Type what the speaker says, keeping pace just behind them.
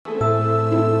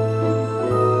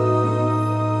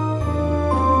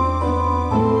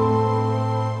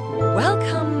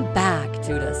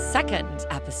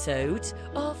episode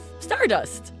of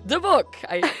Stardust, the book.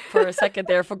 I, for a second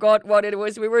there, forgot what it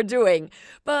was we were doing.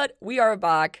 But we are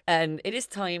back, and it is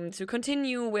time to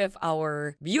continue with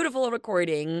our beautiful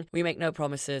recording. We make no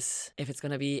promises if it's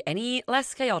going to be any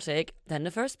less chaotic than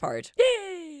the first part.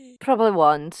 Yay! Probably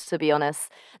won't, to be honest.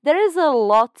 There is a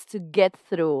lot to get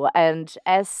through, and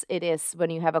as it is when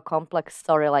you have a complex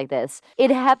story like this,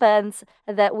 it happens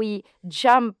that we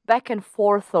jump back and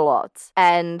forth a lot.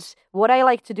 And what I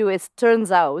like to do is,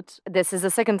 turns out, this is the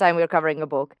second time we're covering a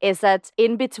book, is that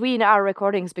in between our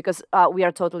recordings, because we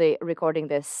are totally recording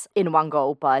this in one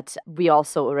go, but we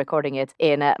also are recording it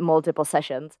in multiple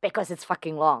sessions, because it's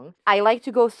fucking long. I like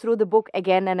to go through the book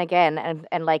again and again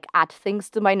and like add things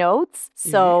to my notes.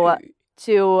 So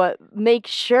to make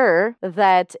sure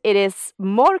that it is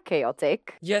more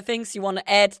chaotic. You have things you want to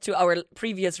add to our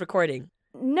previous recording?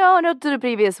 No, not to the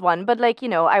previous one, but like,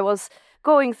 I was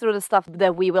going through the stuff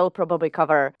that we will probably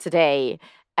cover today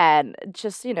and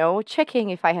just, checking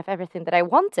if I have everything that I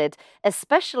wanted,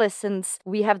 especially since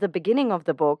we have the beginning of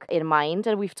the book in mind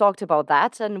and we've talked about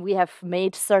that and we have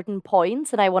made certain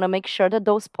points and I want to make sure that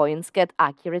those points get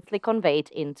accurately conveyed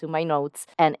into my notes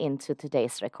and into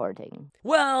today's recording.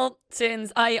 Well,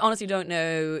 since I honestly don't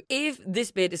know if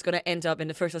this bit is going to end up in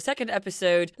the first or second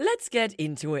episode, let's get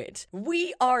into it.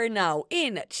 We are now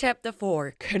in chapter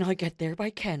 4. Can I get there by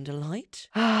candlelight?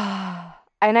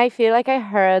 And I feel like I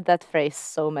heard that phrase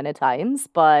so many times,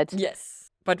 but...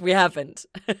 Yes, but we haven't.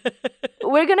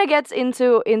 We're gonna get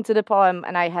into the poem,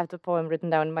 and I have the poem written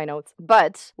down in my notes.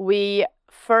 But we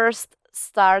first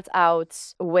start out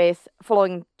with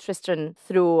following Tristan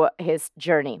through his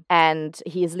journey. And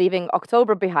he is leaving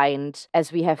October behind.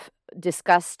 As we have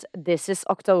discussed, this is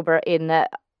October in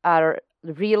our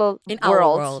real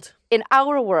world. In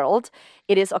our world,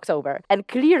 it is October. And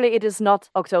clearly it is not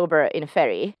October in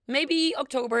Fairy. Maybe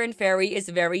October in Fairy is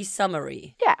very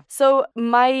summery. Yeah. So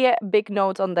my big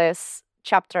note on this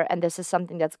chapter, and this is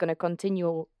something that's going to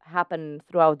continue happen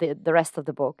throughout the rest of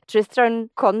the book. Tristan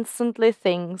constantly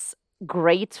thinks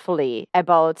gratefully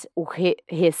about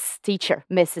his teacher,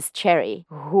 Mrs. Cherry,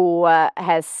 who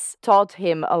has taught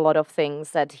him a lot of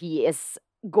things that he is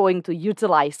going to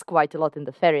utilize quite a lot in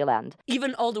the fairyland.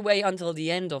 Even all the way until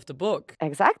the end of the book.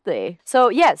 Exactly. So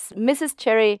yes, Mrs.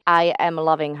 Cherry, I am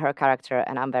loving her character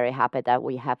and I'm very happy that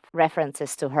we have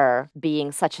references to her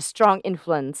being such a strong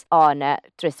influence on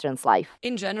Tristan's life.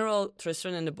 In general,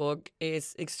 Tristan in the book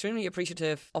is extremely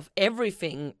appreciative of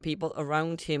everything people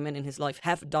around him and in his life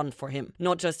have done for him.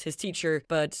 Not just his teacher,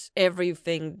 but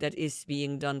everything that is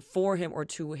being done for him or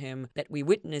to him that we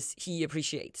witness, he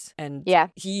appreciates. And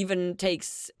he even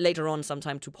takes later on some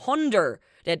time to ponder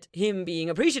that him being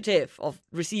appreciative of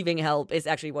receiving help is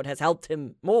actually what has helped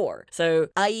him more. So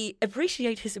I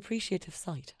appreciate his appreciative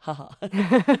side. Haha.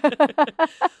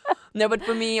 No, but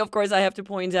for me, of course, I have to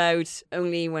point out,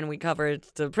 only when we covered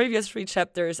the previous 3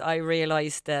 chapters, I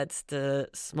realized that the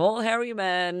small hairy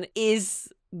man is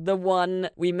the one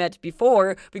we met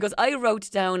before, because I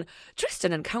wrote down,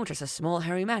 Tristan encounters a small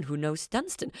hairy man who knows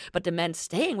Dunstan, but the man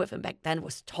staying with him back then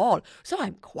was tall, so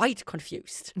I'm quite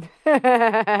confused.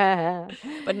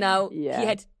 But now he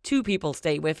had 2 people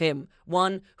stay with him,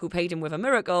 one who paid him with a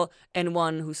miracle and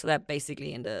one who slept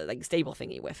basically in the stable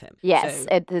thingy with him. Yes, so,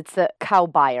 it's a cow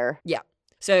buyer. Yeah,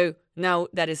 so now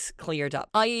that is cleared up.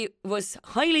 I was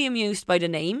highly amused by the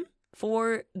name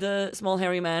for the small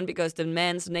hairy man, because the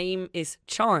man's name is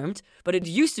Charmed, but it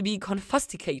used to be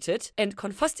Confusticated, and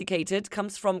Confusticated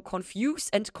comes from confuse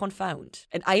and confound,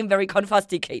 and I am very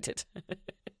confusticated.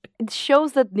 It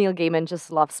shows that Neil Gaiman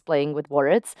just loves playing with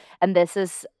words, and this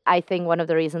is, I think, one of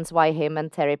the reasons why him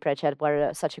and Terry Pratchett were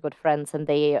such good friends and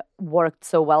they worked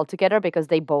so well together, because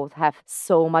they both have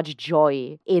so much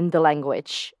joy in the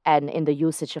language and in the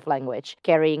usage of language.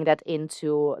 Carrying that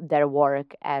into their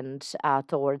work and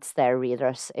towards their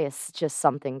readers is just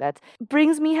something that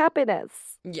brings me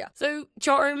happiness. Yeah. So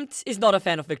Charmed is not a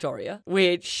fan of Victoria,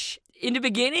 which in the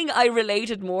beginning I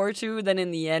related more to than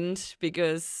in the end,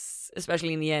 because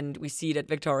especially in the end, we see that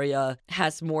Victoria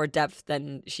has more depth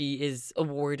than she is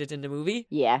awarded in the movie.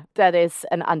 Yeah, that is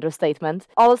an understatement.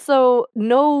 Also,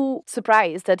 no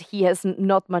surprise that he has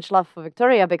not much love for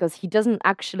Victoria, because he doesn't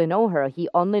actually know her. He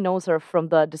only knows her from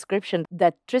the description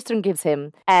that Tristan gives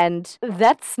him. And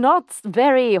that's not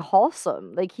very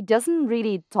wholesome. He doesn't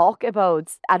really talk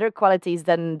about other qualities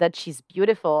than that she's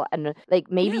beautiful. And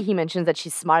maybe he mentions that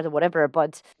she's smart or whatever,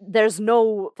 but there's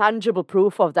no tangible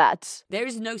proof of that. There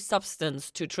is no substance substance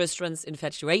to Tristran's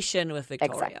infatuation with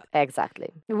Victoria. Exactly.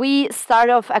 We start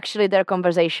off actually their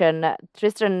conversation.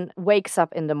 Tristan wakes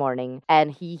up in the morning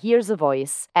and he hears a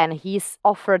voice and he's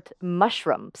offered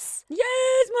mushrooms.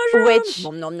 Yes, mushrooms! Which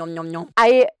nom, nom, nom, nom, nom.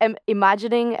 I am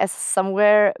imagining as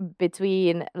somewhere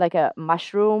between like a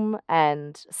mushroom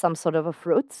and some sort of a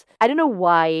fruit. I don't know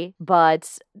why,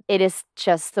 but it is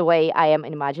just the way I am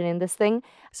imagining this thing.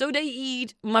 So they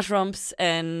eat mushrooms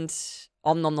and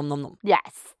nom nom nom nom nom.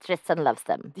 Yes, Tristan loves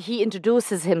them. He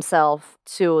introduces himself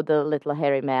to the little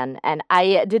hairy man, and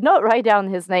I did not write down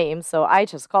his name, so I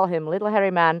just call him Little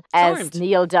Hairy Man, as Charmed.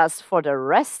 Neil does for the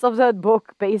rest of the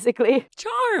book, basically.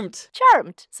 Charmed.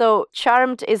 So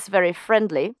Charmed is very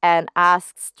friendly and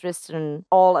asks Tristan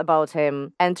all about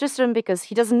him. And Tristan, because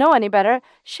he doesn't know any better,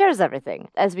 shares everything.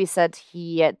 As we said,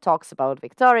 he talks about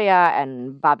Victoria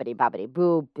and babbity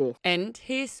boo. And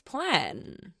his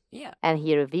plan. Yeah. And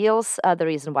he reveals the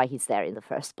reason why he's there in the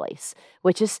first place,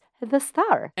 which is the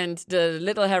star. And the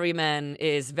little hairy man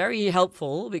is very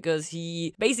helpful because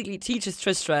he basically teaches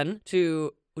Tristran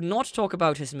to not talk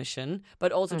about his mission,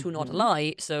 but also to not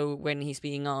lie. So when he's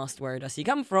being asked where does he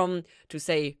come from, to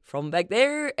say from back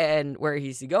there, and where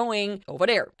is he going, over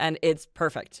there. And it's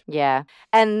perfect. Yeah.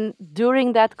 And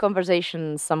during that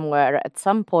conversation somewhere at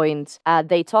some point,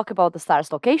 they talk about the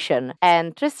star's location,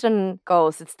 and Tristan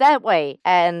goes, it's that way.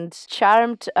 And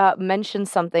Charmed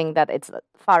mentions something that it's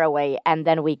far away, and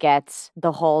then we get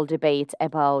the whole debate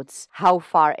about how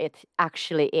far it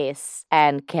actually is,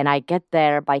 and can I get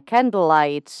there by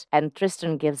candlelight? And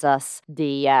Tristan gives us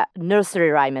the nursery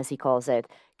rhyme, as he calls it.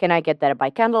 Can I get there by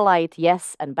candlelight?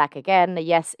 Yes, and back again.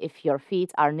 Yes, if your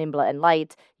feet are nimble and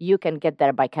light, you can get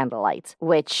there by candlelight,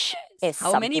 which is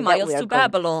How Many Miles to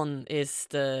Babylon is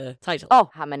the title. Oh,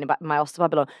 How Many Miles to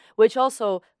Babylon, which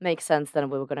also makes sense.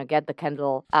 Then we were going to get the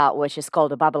candle, which is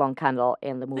called the Babylon Candle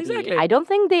in the movie. Exactly. I don't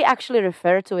think they actually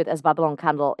refer to it as Babylon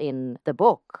Candle in the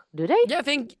book, do they? Yeah, I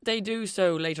think they do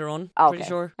so later on. Okay. Pretty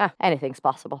sure. Anything's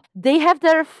possible. They have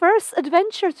their first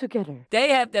adventure together. They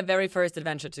have their very first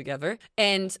adventure together,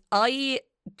 and I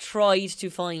tried to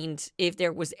find if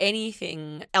there was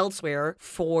anything elsewhere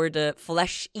for the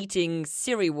flesh-eating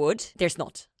Siri wood. There's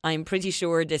not. I'm pretty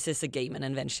sure this is a Gaiman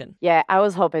invention. Yeah, I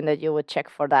was hoping that you would check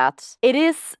for that. It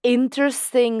is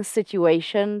interesting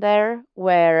situation there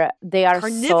where they are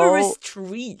carnivorous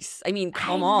trees. I mean,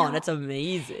 come on, it's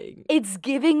amazing. It's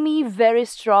giving me very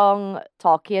strong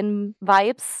Tolkien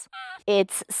vibes.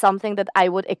 It's something that I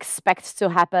would expect to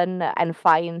happen and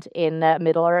find in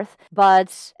Middle-earth,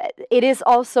 but it is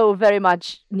also very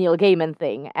much Neil Gaiman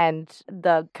thing, and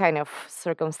the kind of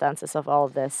circumstances of all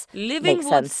of this Living make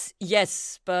woods, sense.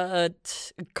 yes,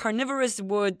 but carnivorous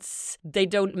woods, they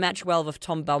don't match well with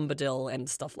Tom Bombadil and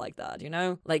stuff like that, you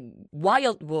know? Like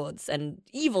wild woods and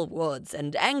evil woods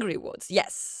and angry woods,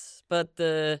 yes, but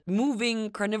the moving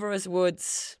carnivorous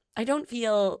woods, I don't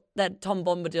feel that Tom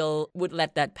Bombadil would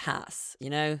let that pass, you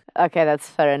know? Okay, that's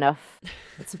fair enough.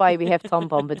 That's why we have Tom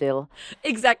Bombadil.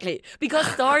 Exactly. Because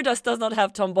Stardust does not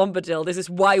have Tom Bombadil. This is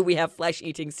why we have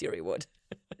flesh-eating Siri wood.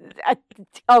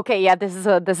 Okay, yeah, this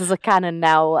is a canon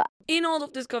now. In all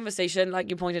of this conversation, like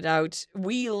you pointed out,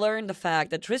 we learn the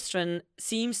fact that Tristan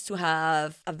seems to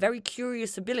have a very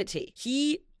curious ability.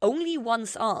 He only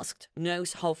once asked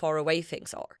knows how far away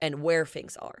things are and where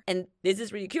things are. And this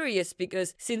is really curious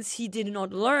because since he did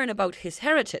not learn about his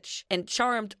heritage, and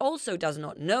Charmed also does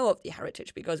not know of the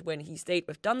heritage because when he stayed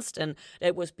with Dunstan,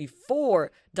 that was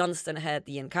before Dunstan had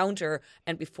the encounter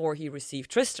and before he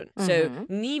received Tristan. So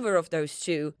neither of those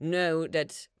two know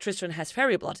that Tristan has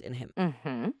fairy blood in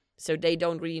him. So they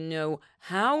don't really know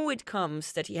how it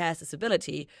comes that he has this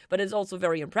ability, but it's also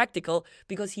very impractical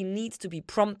because he needs to be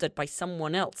prompted by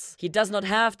someone else. He does not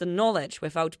have the knowledge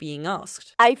without being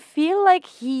asked. I feel like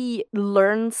he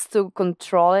learns to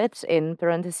control it, in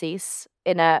parentheses,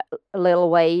 in a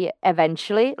little way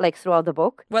eventually, like throughout the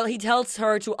book. Well, he tells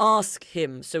her to ask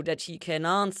him so that he can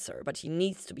answer, but he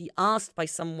needs to be asked by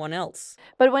someone else.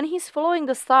 But when he's following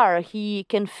the star, he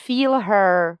can feel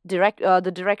her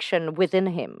the direction within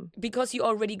him. Because he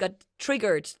already got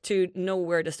triggered to know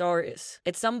where the star is.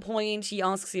 At some point, he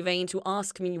asks Yvain to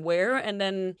ask me where, and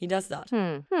then he does that.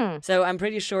 So I'm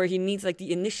pretty sure he needs like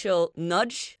the initial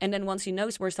nudge, and then once he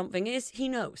knows where something is, he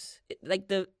knows. Like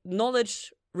the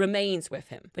knowledge remains with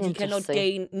him, but he cannot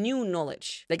gain new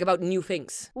knowledge, like about new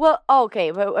things. Well, okay,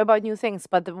 about new things,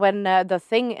 but when the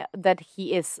thing that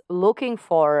he is looking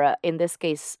for, in this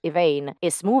case, Yvain,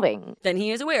 is moving, then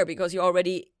he is aware because he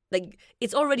already Like,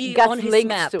 it's already Got on his links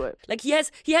map. to it. Like, he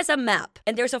has a map,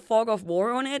 and there's a fog of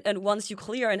war on it, and once you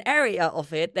clear an area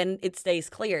of it, then it stays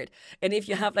cleared. And if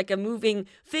you have, like, a moving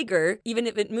figure, even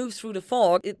if it moves through the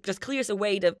fog, it just clears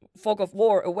away the fog of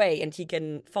war away, and he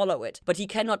can follow it. But he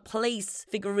cannot place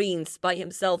figurines by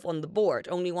himself on the board.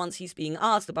 Only once he's being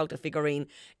asked about the figurine,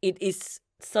 it is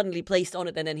suddenly placed on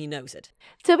it, and then he knows it.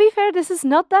 To be fair, this is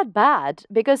not that bad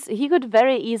because he could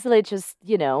very easily just,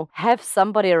 have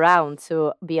somebody around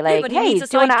to be like, but he hey, do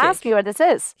needs a you want to sidekick. ask me where this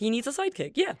is? He needs a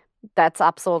sidekick, yeah, That's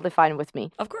absolutely fine with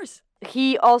me. of course.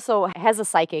 He also has a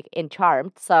psychic in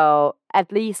Charmed, so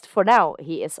at least for now,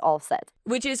 he is all set.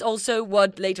 Which is also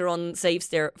what later on saves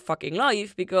their fucking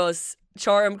life, because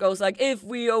Charm goes like, if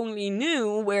we only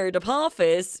knew where the path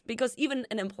is, because even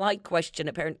an implied question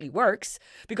apparently works,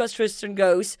 because Tristan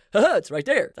goes, haha, it's right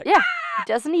there. It's like, Yeah, he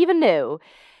doesn't even know.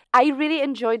 I really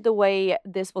enjoyed the way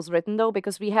this was written, though,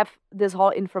 because we have this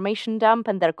whole information dump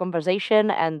and their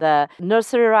conversation and the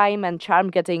nursery rhyme and Charm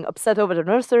getting upset over the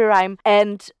nursery rhyme.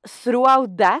 And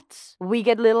throughout that, we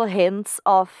get little hints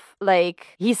of, like,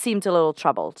 he seemed a little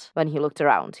troubled when he looked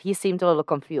around. He seemed a little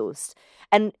confused.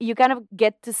 And you kind of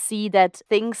get to see that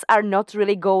things are not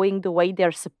really going the way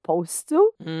they're supposed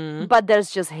to, but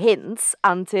there's just hints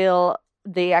until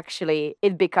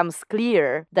it becomes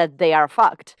clear that they are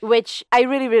fucked, which I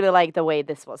really, really like the way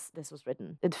this was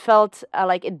written. It felt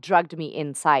like it dragged me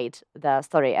inside the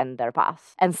story and their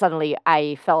path. And suddenly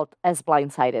I felt as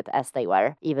blindsided as they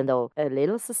were, even though a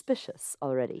little suspicious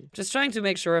already. Just trying to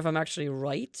make sure if I'm actually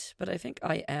right, but I think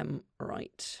I am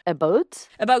right.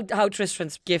 About How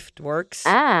Tristan's gift works.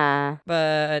 Ah.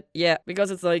 But yeah, because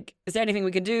it's like, is there anything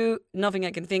we can do? Nothing I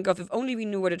can think of. If only we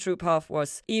knew where the true path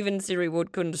was. Even Siri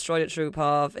Wood couldn't destroy the true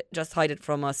path, just hide it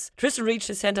from us. Tristan reached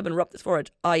his hand up and rubbed his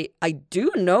forehead. I do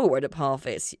know where the path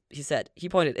is, he said. He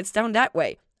pointed. It's down that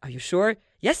way. Are you sure?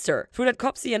 Yes, sir. Through that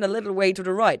copse and a little way to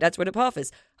the right. That's where the path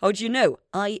is. How'd you know?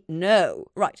 I know.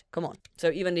 Right, come on.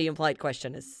 So even the implied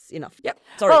question is enough. Yep.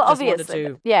 Sorry, well, just obviously.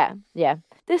 wanted to... Yeah.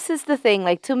 This is the thing.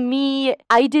 Like, to me,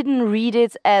 I didn't read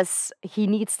it as he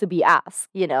needs to be asked,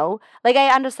 Like,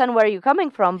 I understand where you're coming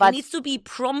from, but... He needs to be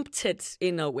prompted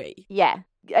in a way. Yeah.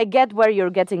 I get where you're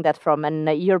getting that from, and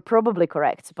you're probably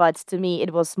correct. But to me,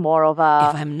 it was more of a...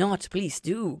 If I'm not, please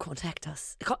do contact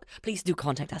us. Please do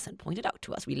contact us and point it out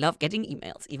to us. We love getting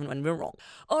emails, even when we're wrong.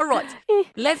 All right,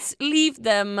 let's leave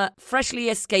them freshly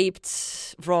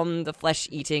escaped from the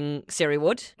flesh-eating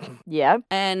Siriwood. Yeah.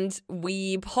 And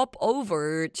we pop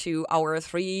over to our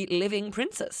 3 living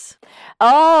princes.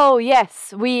 Oh,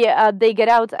 yes. They get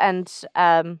out and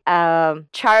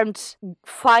Charmed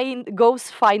goes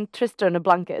find Tristan a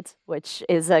blanket, which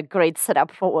is a great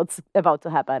setup for what's about to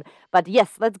happen. But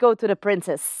yes, let's go to the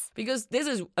princess. Because this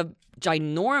is a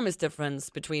ginormous difference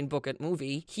between book and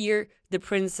movie. Here, the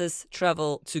princes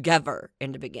travel together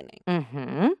in the beginning.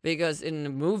 Mm-hmm. Because in the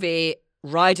movie,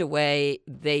 right away,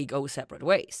 they go separate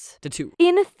ways, the 2.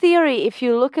 In theory, if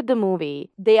you look at the movie,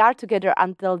 they are together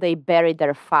until they bury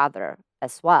their father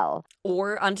as well.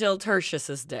 Or until Tertius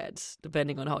is dead,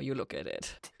 depending on how you look at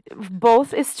it.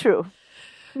 Both is true.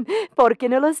 Porque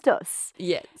no los dos.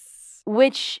 Yes.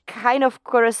 Which kind of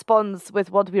corresponds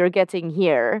with what we're getting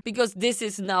here. Because this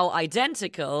is now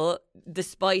identical,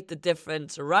 despite the different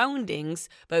surroundings,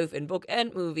 both in book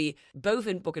and movie. Both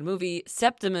in book and movie,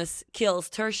 Septimus kills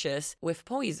Tertius with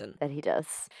poison. That he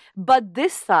does. But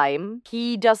this time,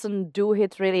 he doesn't do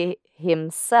it really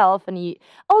himself, and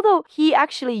although he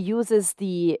actually uses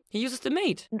the... He uses the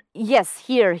maid. Yes,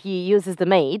 here he uses the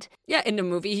maid. Yeah, in the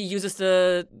movie, he uses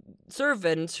the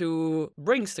servant who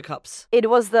brings the cups. It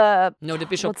was the... No, the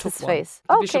bishop What's took his one. face?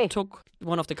 The Okay. bishop took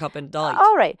one of the cup and died.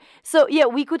 All right. So, yeah,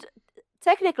 we could...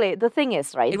 Technically, the thing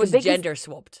is, right? It was gender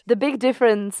swapped. The big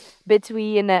difference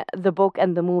between the book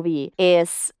and the movie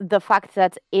is the fact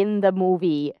that in the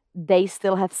movie, they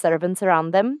still have servants around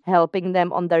them, helping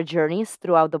them on their journeys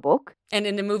throughout the book. And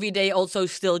in the movie, they also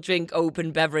still drink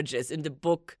open beverages. In the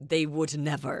book, they would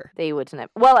never. They would never.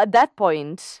 Well, at that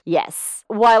point, yes.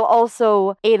 While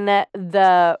also in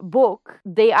the book,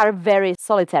 they are very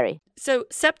solitary. So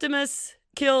Septimus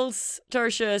kills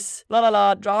Tertius,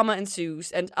 drama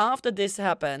ensues, and after this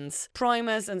happens,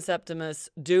 Primus and Septimus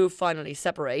do finally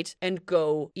separate and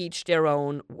go each their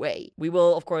own way. We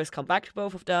will, of course, come back to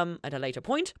both of them at a later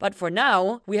point, but for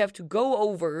now, we have to go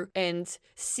over and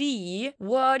see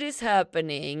what is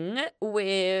happening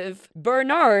with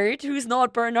Bernard, who's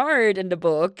not Bernard in the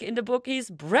book. In the book, he's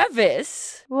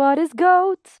Brevis. What is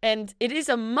goat? And it is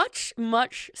a much,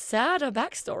 much sadder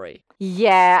backstory.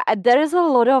 Yeah, there is a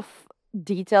lot of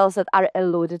details that are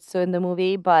alluded to in the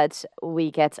movie, but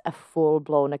we get a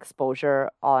full-blown exposure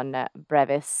on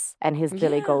Brevis and his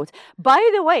Billy Yeah. Goat. By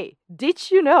the way,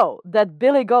 did you know that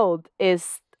Billy Goat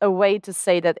is a way to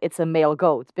say that it's a male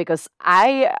goat? Because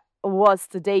I was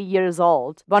today years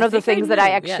old. One of the think I things that I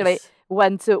knew, actually yes.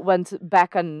 went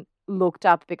back and looked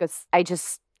up because I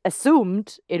just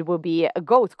assumed it would be a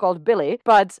goat called Billy,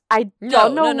 but I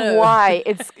don't know No. why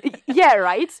it's yeah,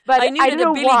 right? But I knew don't that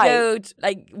know a Billy why. goat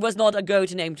was not a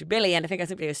goat named Billy, and I think I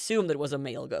simply assumed it was a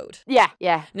male goat. Yeah.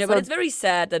 No, So but it's very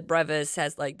sad that Brevis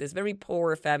has this very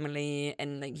poor family,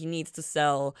 and he needs to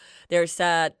sell their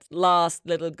sad last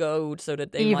little goat so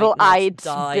that they evil-eyed might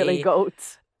not die. Billy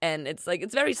Goat. And it's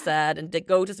very sad, and the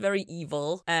goat is very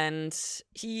evil. And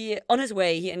on his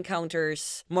way, he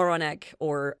encounters Moronek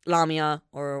or Lamia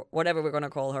or whatever we're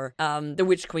gonna call her, the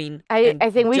Witch Queen. I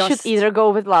think we should either go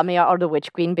with Lamia or the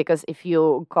Witch Queen, because if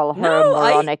you call her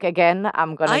Moronic again,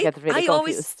 I'm gonna get really confused.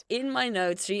 Always, in my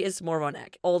notes, she is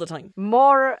Moronek all the time.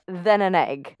 More than an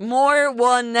egg. More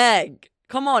one egg.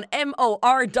 Come on,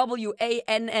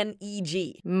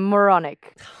 Morwanneg.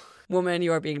 Moronic. Woman,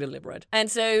 you are being deliberate. And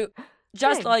so,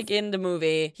 just Thanks. like in the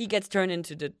movie, he gets turned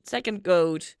into the second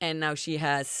goat, and now she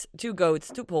has 2 goats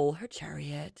to pull her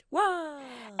chariot. Wow!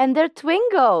 And they're twin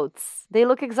goats. They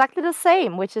look exactly the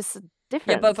same, which is Yeah,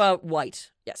 different. both are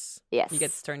white. Yes. Yes. He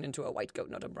gets turned into a white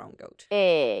goat, not a brown goat.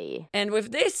 Hey. And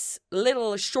with this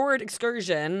little short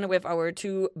excursion with our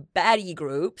 2 baddie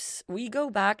groups, we go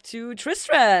back to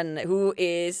Tristan, who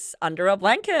is under a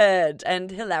blanket, and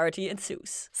hilarity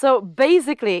ensues. So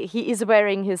basically, he is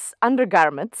wearing his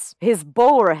undergarments, his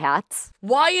bowler hat,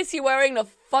 Why is he wearing the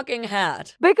fucking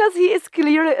hat? because he is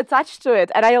clearly attached to it.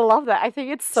 And I love that. I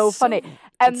think it's so funny.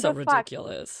 And It's so the fact-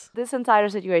 ridiculous. this entire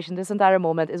situation, this entire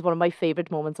moment is one of my favorite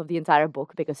moments of the entire book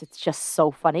because it's just so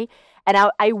funny. And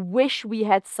I wish we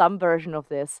had some version of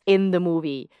this in the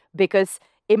movie, because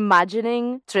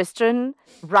imagining Tristan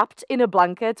wrapped in a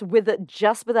blanket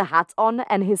just with a hat on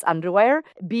and his underwear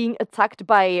being attacked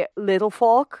by little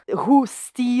folk who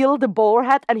steal the bowler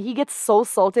hat, and he gets so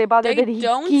salty about it They that he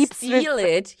don't keeps steal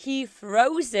it. He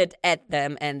throws it at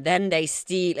them and then they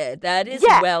steal it. That is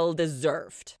Yeah. well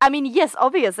deserved. I mean, yes,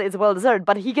 obviously it's well deserved,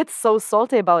 but he gets so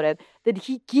salty about it that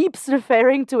he keeps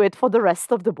referring to it for the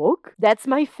rest of the book. That's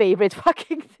my favorite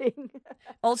fucking thing.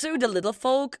 Also, the little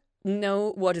folk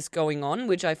know what is going on,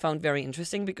 which I found very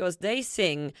interesting because they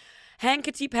sing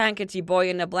Hankety pankety boy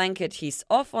in a blanket, he's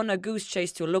off on a goose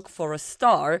chase to look for a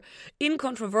star.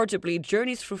 Incontrovertibly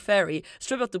journeys through fairy,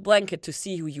 strip off the blanket to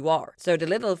see who you are. So the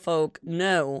little folk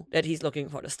know that he's looking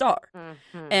for the star.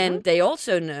 And they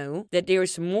also know that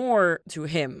there's more to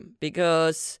him,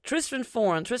 because Tristan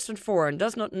Thorn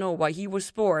does not know why he was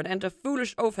born, and a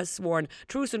foolish oath has sworn,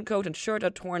 truce and coat and shirt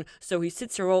are torn, so he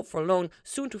sits here all forlorn,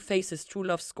 soon to face his true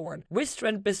love scorn.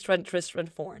 Wistran, Bistran, Tristran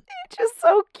Thorn. Just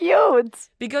so cute.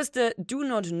 Because the do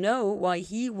not know why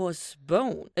he was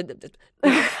born. Does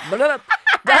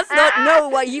not know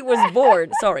why he was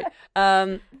born. Sorry.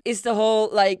 Is the whole,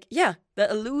 the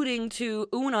alluding to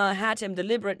Una had him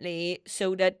deliberately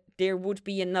so that there would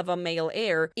be another male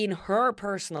heir in her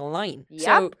personal line.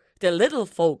 So Yep. the little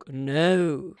folk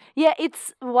know. Yeah,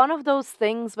 it's one of those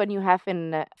things when you have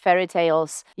in fairy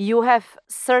tales, you have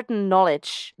certain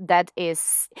knowledge that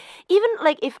is even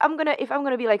like if I'm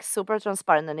gonna be like super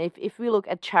transparent, and if we look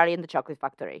at Charlie and the Chocolate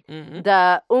Factory,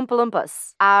 the Oompa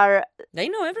Loompas are They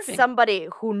know everything. somebody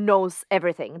who knows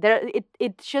everything.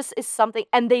 It just is something,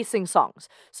 and they sing songs.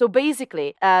 So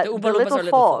basically, the Oompa Loompas little are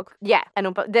little folk. yeah, and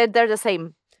they're the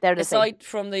same. They're the same. Aside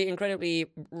from the incredibly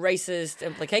racist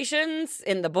implications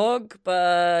in the book,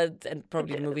 and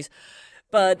probably the movies.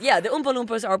 But yeah, the Oompa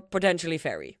Loompas are potentially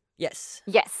fairy. Yes.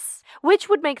 Yes, which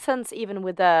would make sense even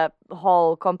with the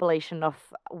whole compilation of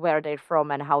where they're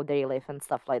from and how they live and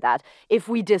stuff like that. If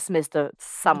we dismiss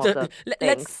some of the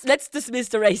things. Let's dismiss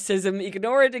the racism,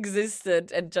 ignore it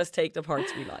existed, and just take the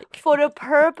parts we like. For the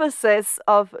purposes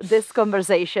of this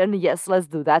conversation, yes, let's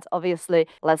do that. Obviously,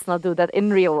 let's not do that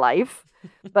in real life.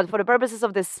 But for the purposes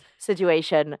of this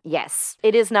situation, yes.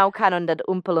 It is now canon that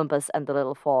Oompa Loompas and the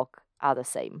little folk are the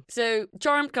same. So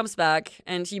Charmed comes back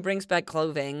and he brings back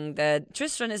clothing that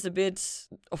Tristan is a bit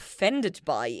offended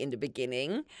by in the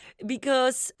beginning,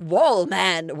 because wall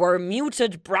men were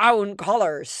muted brown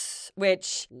colors,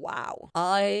 which, wow,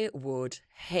 I would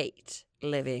hate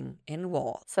living in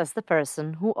Wall. Says the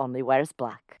person who only wears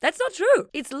black. That's not true.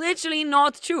 It's literally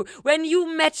not true. When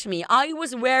you met me, I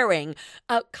was wearing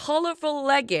a colorful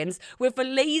leggings with a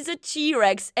laser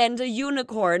T-Rex and a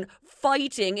unicorn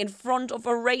fighting in front of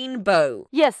a rainbow.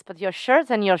 Yes, but your shirt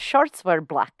and your shorts were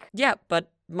black. Yeah, but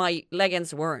my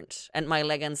leggings weren't, and my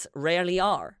leggings rarely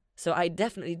are. So I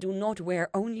definitely do not wear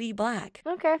only black.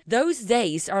 Okay. Those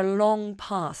days are long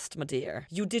past, my dear.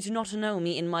 You did not know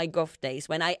me in my goth days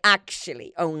when I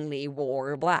actually only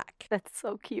wore black. That's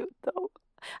so cute, though.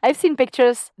 I've seen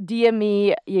pictures. DM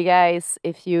me, you guys,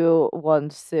 if you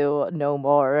want to know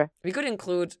more. We could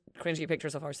include cringy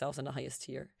pictures of ourselves in the highest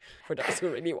tier for those who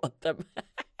really want them.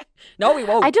 No, we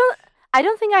won't. I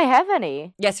don't think I have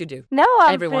any. Yes, you do. No,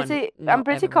 I'm Everyone. pretty No, I'm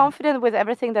pretty everyone. confident with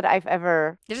everything that I've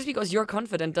ever. Just because you're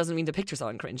confident doesn't mean the pictures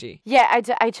aren't cringy. Yeah,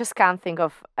 I just can't think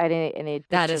of any pictures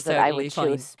That is that I totally would fine.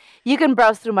 choose. You can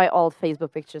browse through my old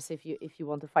Facebook pictures if you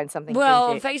want to find something Well,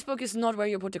 cringy. Facebook is not where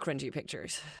you put the cringy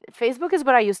pictures. Facebook is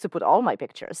where I used to put all my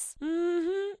pictures.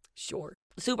 Sure.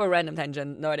 Super random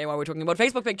tangent. No idea why we're talking about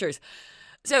Facebook pictures.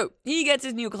 So, he gets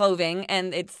his new clothing,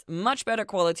 and it's much better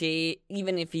quality,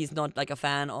 even if he's not, like, a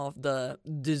fan of the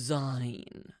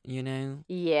design, you know?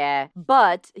 Yeah,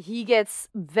 but he gets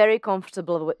very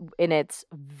comfortable in it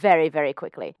very, very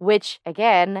quickly, which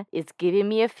again is giving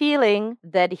me a feeling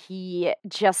that he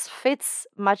just fits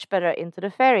much better into the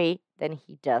fairy than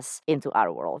he does into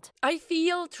our world. I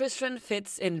feel Tristan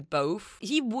fits in both.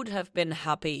 He would have been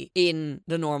happy in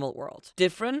the normal world.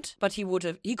 Different, but he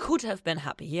could have been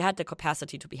happy. He had the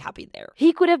capacity to be happy there.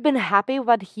 He could have been happy,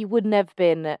 but he wouldn't have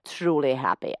been truly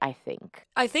happy, I think.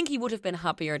 I think he would have been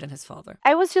happier than his father.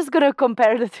 I was just gonna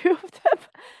compare the two of them.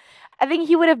 I think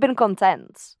he would have been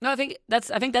content. No, I think that's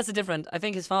the difference. I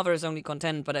think his father is only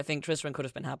content, but I think Tristan could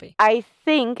have been happy. I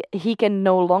think he can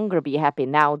no longer be happy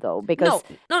now, though, because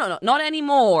No, not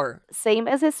anymore. same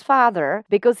as his father,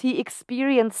 because he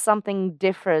experienced something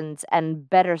different and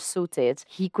better suited,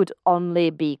 he could only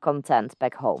be content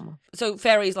back home. So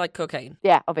fairies like cocaine.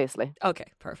 Yeah, obviously. Okay,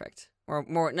 perfect. Or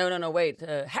more? No. Wait.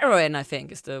 Heroin, I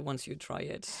think, is the once you try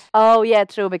it. Oh, yeah,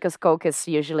 true, because coke is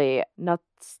usually not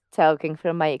talking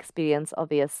from my experience,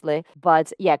 obviously.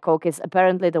 But yeah, coke is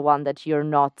apparently the one that you're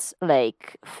not,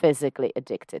 like, physically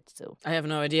addicted to. I have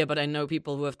no idea, but I know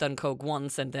people who have done coke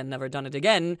once and then never done it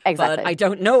again. Exactly. But I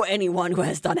don't know anyone who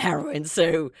has done heroin.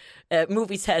 So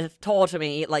movies have taught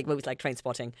me, like movies like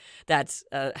Trainspotting, that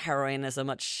heroin is a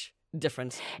much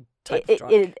different type of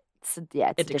drug. It's a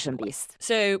different Addiction-wise. beast.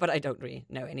 So, but I don't really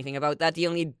know anything about that. The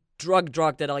only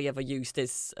drug that I ever used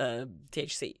is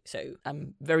THC. So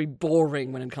I'm very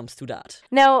boring when it comes to that.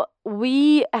 Now,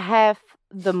 we have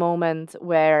the moment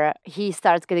where he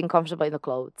starts getting comfortable in the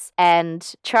clothes,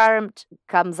 and Charmed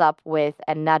comes up with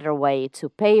another way to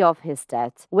pay off his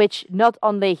debt, which not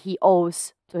only he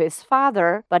owes to his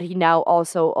father, but he now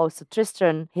also owes to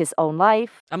Tristan his own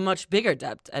life. A much bigger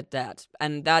debt at that.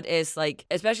 And that is like,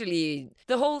 especially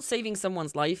the whole saving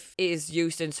someone's life is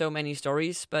used in so many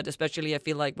stories, but especially I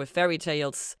feel like with fairy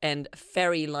tales and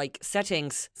fairy-like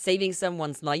settings, saving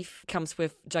someone's life comes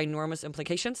with ginormous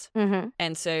implications. Mm-hmm.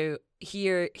 And so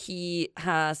here he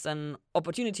has an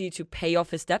opportunity to pay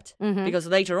off his debt Mm-hmm. because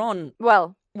later on,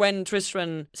 Well, when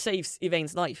Tristan saves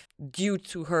Yvain's life, due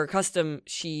to her custom,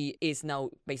 she is now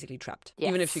basically trapped.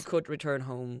 Even if she Yes. could return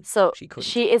home, so she couldn't.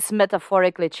 she is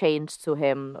metaphorically chained to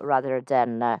him rather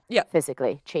than Yeah.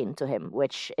 physically chained to him,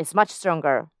 which is much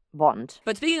stronger bond.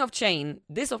 But speaking of chain,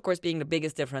 this of course being the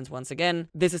biggest difference once again,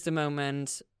 this is the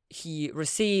moment he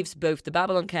receives both the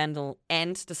Babylon candle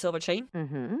and the silver chain.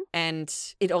 Mm-hmm. And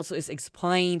it also is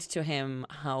explained to him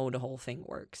how the whole thing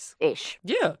works. Ish.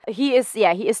 Yeah. He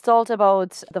is told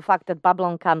about the fact that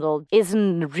Babylon candle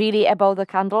isn't really about the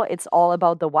candle, it's all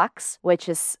about the wax, which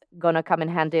is gonna come in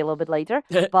handy a little bit later.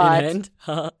 But In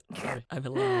the end, I'm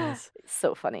hilarious.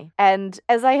 so funny. And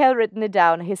as I have written it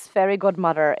down, his fairy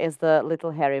godmother is the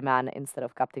little hairy man instead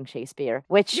of Captain Shakespeare,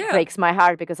 which Yeah. breaks my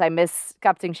heart because I miss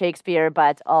Captain Shakespeare,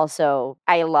 but also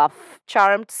I love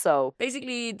Charmed, so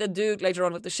Basically, the dude later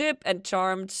on with the ship and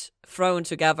Charmed thrown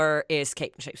together is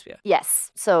Captain Shakespeare.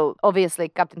 yes. So obviously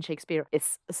Captain Shakespeare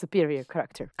is a superior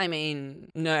character. I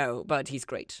mean, no, but he's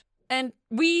great. And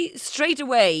we straight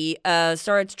away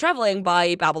start traveling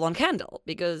by Babylon Candle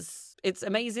because it's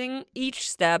amazing. Each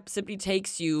step simply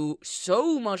takes you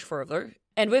so much further.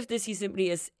 And with this, he simply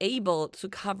is able to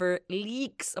cover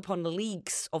leagues upon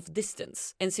leagues of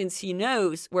distance. And since he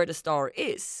knows where the star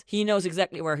is, he knows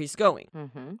exactly where he's going.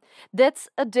 Mm-hmm. That's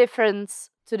a difference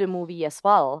to the movie as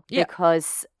well, Yeah.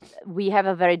 because we have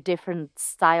a very different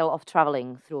style of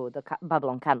traveling through the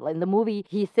Babylon Candle. In the movie,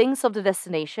 he thinks of the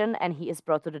destination and he is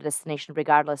brought to the destination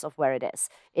regardless of where it is.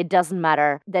 It doesn't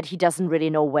matter that he doesn't really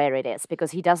know where it is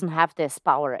because he doesn't have this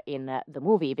power in the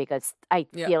movie, because I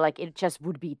Yeah. feel like it just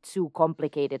would be too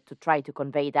complicated to try to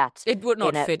convey that. It would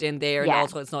not in a- fit in there, and Yeah.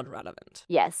 also it's not relevant.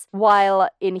 Yes. While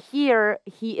in here,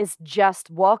 he is just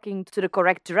walking to the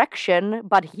correct direction,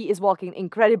 but he is walking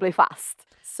incredibly fast.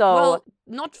 So well,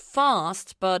 not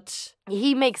fast, but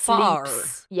he makes far.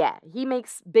 leaps. Yeah, he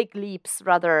makes big leaps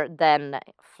rather than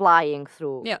flying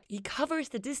through. Yeah, he covers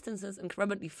the distances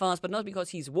incredibly fast, but not because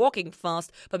he's walking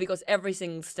fast, but because every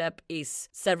single step is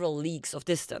several leagues of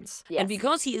distance. Yes. And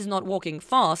because he is not walking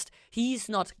fast, he's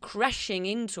not crashing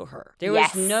into her. There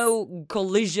Yes. is no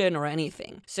collision or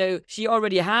anything. So she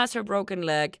already has her broken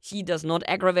leg. He does not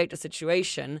aggravate the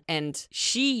situation. And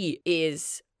she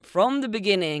is, from the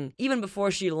beginning, even before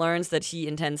she learns that he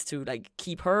intends to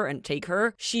keep her and take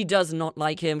her, she does not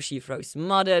like him. She throws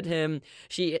mud at him.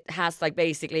 She has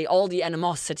basically all the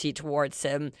animosity towards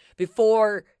him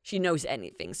before she knows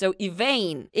anything. So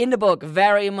Yvain, in the book,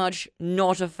 very much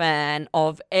not a fan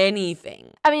of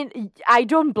anything. I mean, I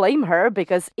don't blame her,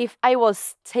 because if I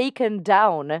was taken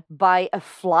down by a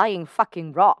flying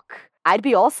fucking rock, I'd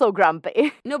be also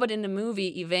grumpy. No, but in the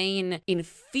movie, Yvain, in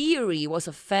theory, was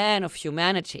a fan of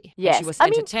humanity. Yes. And she was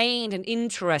entertained and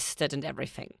interested in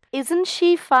everything. Isn't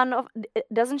she fun of...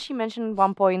 Doesn't she mention at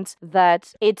one point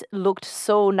that it looked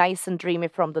so nice and dreamy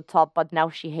from the top, but now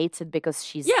she hates it because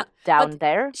she's down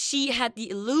there? She had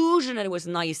the illusion that it was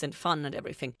nice and fun and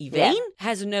everything. Yvain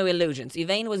has no illusions.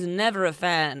 Yvain was never a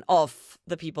fan of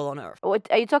the people on Earth. What,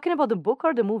 are you talking about the book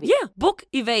or the movie? Yeah, book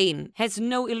Yvain has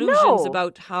no illusions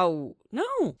about how...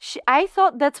 No. I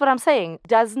thought that's what I'm saying.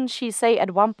 Doesn't she say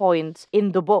at one point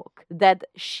in the book that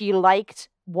she liked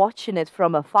watching it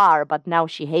from afar, but now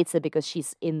she hates it because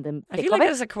she's in the I feel like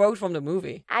there's a quote from the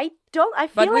movie. I feel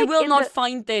but we like will not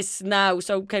find this now,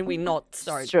 so can we not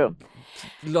start True.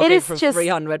 looking for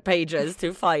 300 pages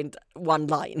to find one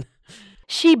line?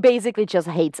 She basically just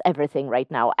hates everything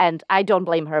right now, and I don't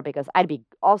blame her, because I'd be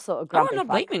also a grumpy I'm not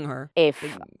blaming her. If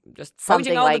just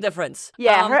pointing out the difference.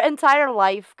 Yeah, her entire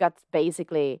life got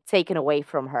basically taken away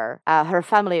from her. Her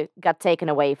family got taken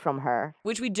away from her.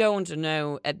 Which we don't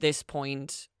know at this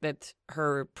point, that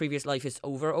her previous life is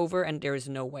over, and there is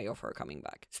no way of her coming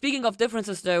back. Speaking of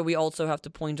differences, though, we also have to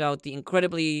point out the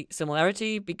incredibly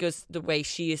similarity, because the way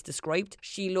she is described,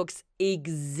 she looks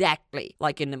exactly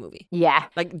like in the movie. Yeah.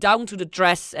 Down to the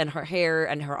dress and her hair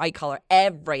and her eye color,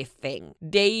 everything.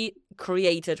 They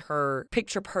created her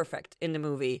picture perfect in the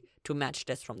movie to match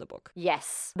this from the book.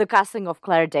 Yes. The casting of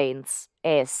Claire Danes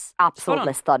is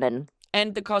absolutely stunning.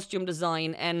 And the costume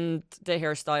design and the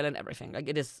hairstyle and everything.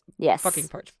 It is fucking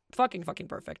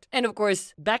perfect. And of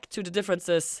course, back to the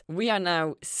differences. We are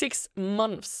now 6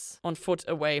 months on foot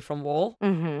away from Wall.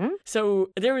 Mm-hmm. So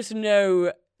there is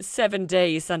no 7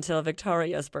 days until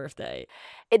Victoria's birthday.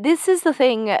 This is the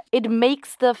thing. It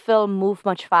makes the film move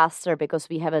much faster because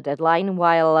we have a deadline,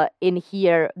 while in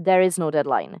here, there is no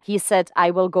deadline. He said,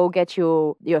 I will go get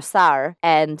you your star,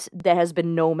 and there has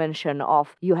been no mention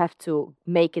of you have to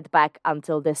make it back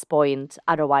until this point,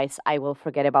 otherwise I will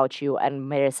forget about you and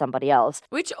marry somebody else.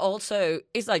 Which also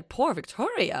is poor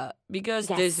Victoria, because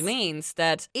this means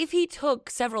that if he took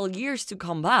several years to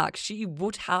come back, she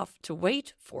would have to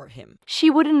wait for him. She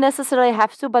wouldn't necessarily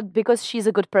have to, but because she's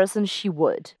a good person, she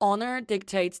would. Honor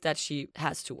dictates that she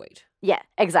has to wait. Yeah,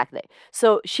 exactly.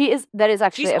 So that is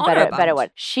actually a better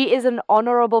word. She is an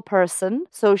honorable person,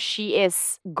 so she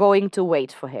is going to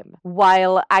wait for him.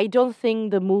 While I don't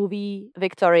think the movie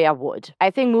Victoria would.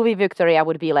 I think movie Victoria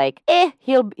would be like,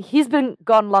 he's been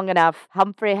gone long enough.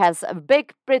 Humphrey has a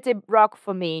big, pretty rock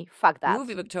for me. Fuck that.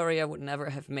 Movie Victoria would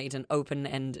never have made an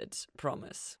open-ended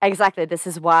promise. Exactly. This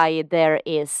is why there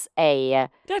is a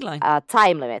deadline,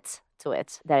 time limit to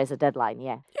it. There is a deadline,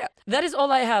 yeah. That is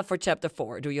all I have for chapter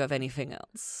 4. Do you have anything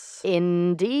else?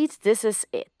 Indeed, this is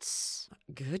it.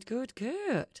 Good.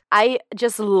 I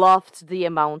just loved the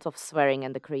amount of swearing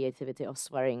and the creativity of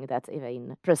swearing that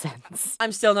Yvain presents.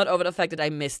 I'm still not over the fact that I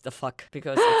missed the fuck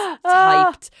because it's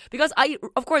typed. Because I,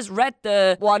 of course, read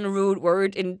the one rude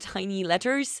word in tiny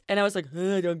letters and I was like,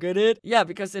 I don't get it. Yeah,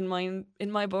 because in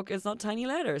my book, it's not tiny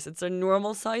letters. It's a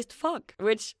normal-sized fuck.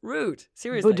 Which, rude.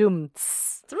 Seriously.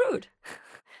 Budumts. It's rude.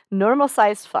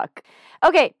 Normal-sized fuck.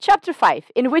 Okay, chapter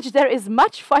 5, in which there is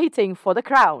much fighting for the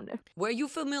crown. Were you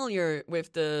familiar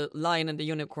with the lion and the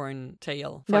unicorn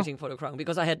tale fighting for the crown?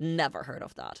 Because I had never heard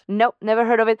of that. No, never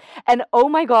heard of it. And oh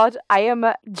my god, I am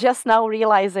just now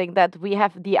realizing that we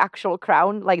have the actual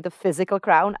crown, like the physical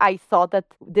crown. I thought that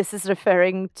this is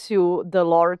referring to the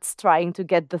lords trying to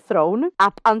get the throne.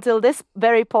 Up until this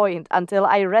very point, until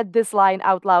I read this line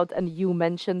out loud and you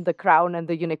mentioned the crown and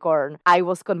the unicorn, I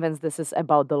was convinced this is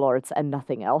about the lords and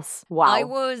nothing else. Wow. I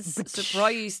was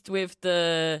surprised with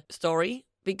the story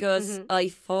because I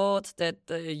thought that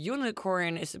the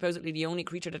unicorn is supposedly the only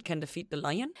creature that can defeat the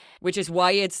lion, which is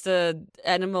why it's the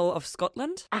animal of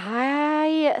Scotland.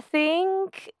 I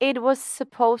think it was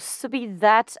supposed to be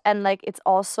that, and like it's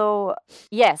also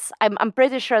yes, I'm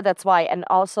pretty sure that's why, and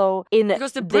also in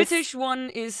because the British one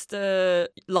is the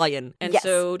lion, and Yes.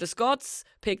 so the Scots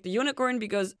picked the unicorn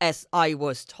because, as I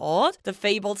was taught, the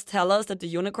fables tell us that the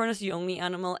unicorn is the only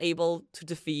animal able to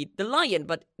defeat the lion.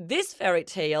 But this fairy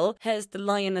tale has the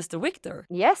lion as the victor.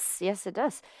 Yes, it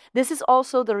does. This is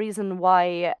also the reason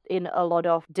why in a lot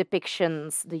of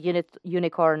depictions the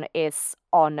unicorn is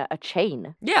on a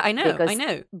chain. Yeah, I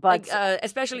know. But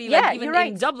especially yeah, like even you're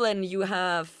right. in Dublin, you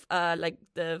have like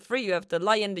the three. You have the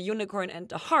lion, the unicorn, and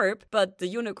the harp. But the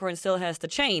unicorn still has the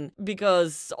chain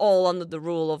because all under the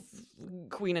rule of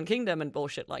Queen and Kingdom and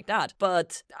bullshit like that.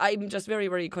 But I'm just very,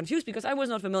 very confused because I was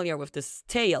not familiar with this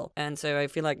tale, and so I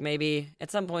feel like maybe at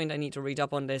some point I need to read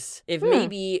up on this. If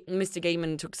maybe Mr.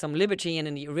 Gaiman took some liberty, and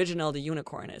in the original, the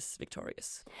unicorn is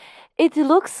victorious. It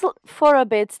looks for a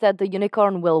bit that the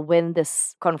unicorn will win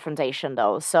this confrontation,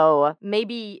 though. So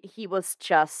maybe he was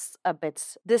just a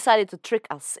bit decided to trick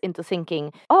us into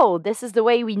thinking, oh, this is the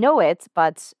way we know it,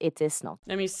 but it is not.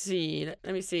 Let me see.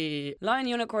 Lion,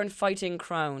 unicorn, fighting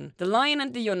crown. The Lion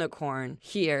and the Unicorn.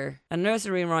 Here, a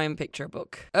nursery rhyme picture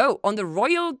book. Oh, on the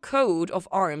Royal Coat of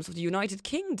Arms of the United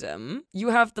Kingdom, you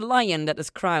have the lion that is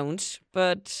crowned,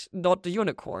 but not the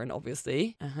unicorn,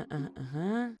 obviously.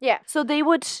 Yeah, so they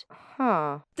would...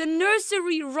 The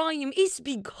nursery rhyme is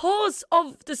because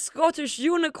of the Scottish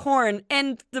unicorn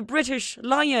and the British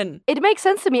lion. It makes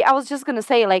sense to me. I was just gonna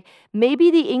say, like, maybe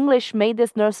the English made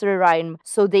this nursery rhyme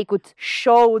so they could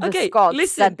show the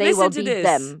Scots that they will beat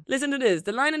them. Listen to this.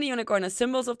 The lion and the unicorn are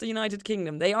symbols of the United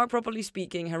Kingdom. They are, properly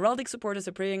speaking, heraldic supporters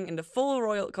appearing in the full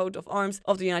royal coat of arms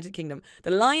of the United Kingdom.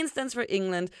 The lion stands for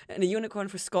England and the unicorn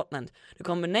for Scotland. The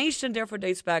combination therefore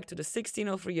dates back to the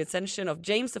 1603 accession of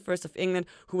James I of England,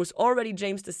 who was already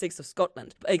James VI of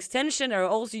Scotland. By extension, they are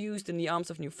also used in the arms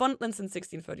of Newfoundland in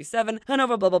 1637,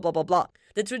 Hanover, blah, blah, blah, blah, blah.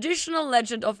 The traditional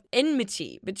legend of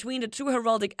enmity between the two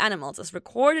heraldic animals is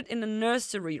recorded in the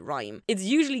nursery rhyme. It's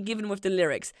usually given with the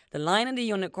lyrics, the lion and the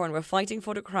unicorn were fighting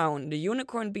for the crown. The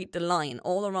unicorn beat the lion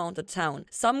all around the town.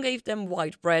 Some gave them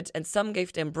white bread and some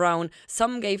gave them brown.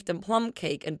 Some gave them plum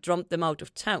cake and drummed them out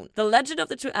of town. The legend of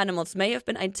the two animals may have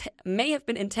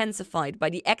been intensified by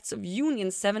the Acts of Union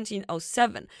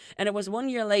 1707, and it was 1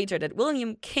 year later that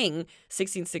William King,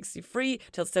 1663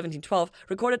 till 1712,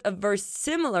 recorded a verse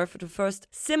similar to the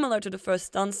first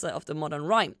stanza of the modern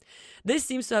rhyme. This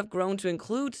seems to have grown to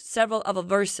include several other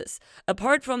verses.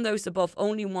 Apart from those above,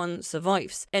 only one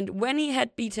survives. And when he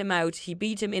had beat him out, he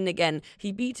beat him in again.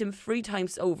 He beat him 3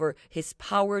 times over, his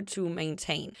power to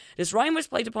maintain. This rhyme was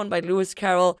played upon by Lewis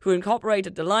Carroll, who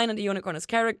incorporated the lion and the unicorn as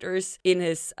characters in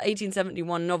his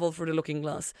 1871 novel Through the Looking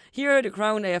Glass. Here, the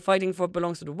crown they are fighting for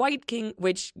belongs to the White King,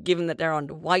 which, given that they're on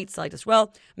the white side as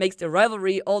well, makes the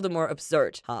rivalry all the more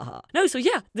absurd. Haha. No, so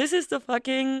yeah, this is the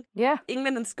fucking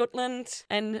England and Scotland,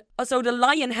 and also the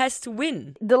lion has to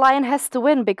win. The lion has to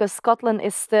win because Scotland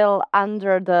is still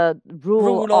under the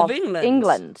rule of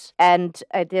England. And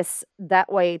it is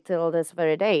that way till this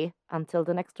very day, until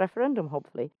the next referendum,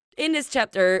 hopefully. In this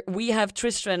chapter, we have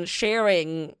Tristan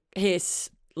sharing his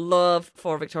love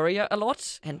for Victoria a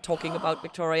lot and talking about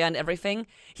Victoria and everything.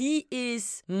 He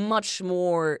is much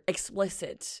more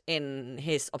explicit in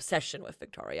his obsession with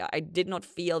Victoria. I did not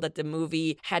feel that the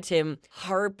movie had him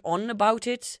harp on about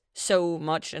it so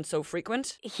much and so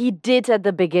frequent. He did at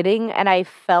the beginning, and I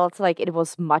felt like it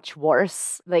was much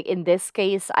worse. Like in this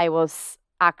case, I was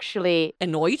actually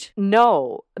annoyed?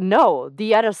 No,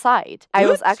 the other side. I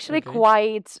was actually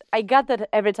quite... I got that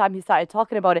every time he started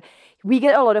talking about it. We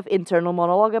get a lot of internal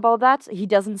monologue about that. He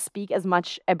doesn't speak as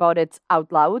much about it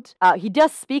out loud. He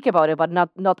does speak about it, but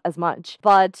not as much.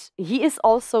 But he is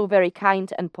also very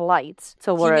kind and polite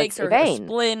towards Elaine. He makes her a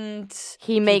splint.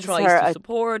 He tries to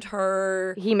support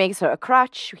her. He makes her a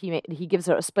crutch. He gives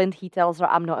her a splint. He tells her,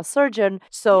 I'm not a surgeon,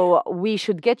 so we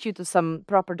should get you to some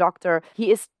proper doctor.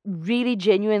 He is really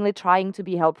genuinely trying to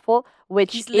be helpful,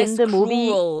 which he's in the movie...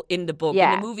 cruel in the book.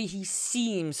 Yeah. In the movie, he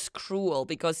seems cruel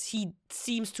because he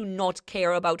seems to not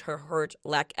care about her hurt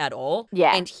leg at all.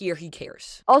 Yeah. And here he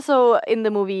cares. Also, in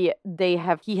the movie,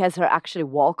 he has her actually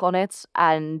walk on it,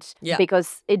 and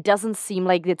because it doesn't seem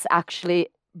like it's actually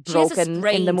broken she has a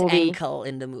sprained in the movie. Ankle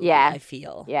in the movie, I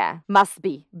feel. Yeah, must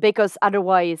be, because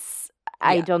otherwise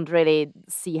I don't really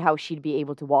see how she'd be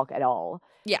able to walk at all.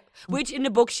 Yeah, which in the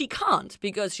book she can't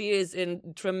because she is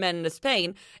in tremendous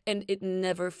pain and it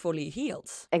never fully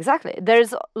heals. Exactly.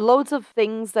 There's loads of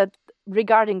things that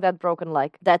regarding that broken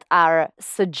leg that are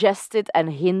suggested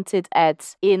and hinted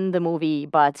at in the movie,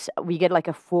 but we get like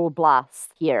a full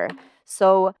blast here.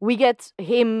 So we get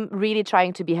him really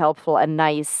trying to be helpful and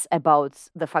nice about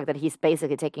the fact that he's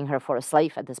basically taking her for a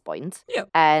slave at this point. Yeah.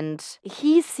 And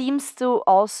he seems to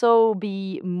also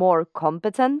be more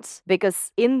competent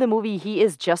because in the movie he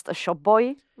is just a shop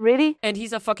boy. Really? And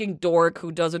he's a fucking dork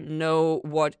who doesn't know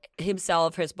what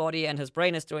himself, his body, and his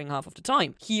brain is doing half of the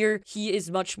time. Here, he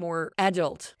is much more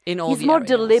adult in all He's more areas.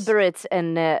 deliberate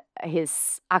in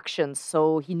his actions.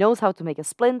 So he knows how to make a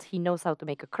splint. He knows how to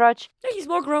make a crutch. Yeah, he's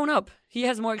more grown up. He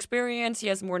has more experience. He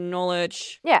has more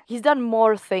knowledge. Yeah, he's done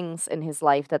more things in his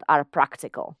life that are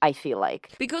practical, I feel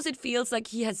like. Because it feels like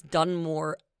he has done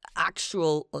more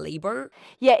actual labor.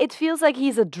 Yeah, it feels like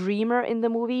he's a dreamer in the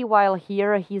movie, while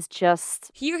here he's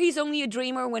just... Here he's only a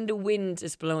dreamer when the wind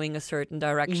is blowing a certain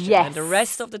direction. Yes. And the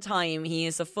rest of the time he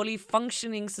is a fully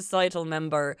functioning societal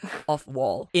member of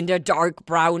Wall in their dark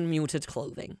brown muted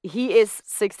clothing. He is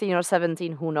 16 or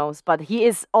 17, who knows, but he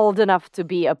is old enough to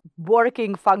be a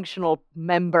working, functional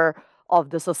member of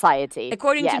the society.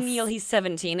 According to Neil, he's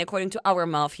 17. According to our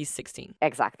math, he's 16.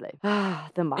 Exactly.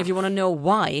 The math. If you want to know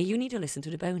why, you need to listen to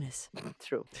the bonus.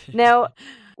 True. Now,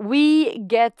 we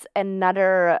get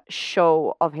another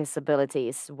show of his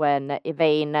abilities when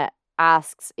Yvain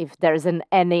asks if there's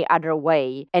any other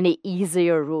way, any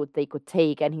easier route they could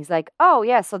take. And he's like, oh,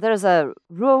 yeah, so there's a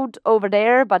road over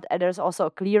there, but there's also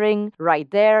a clearing right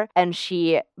there. And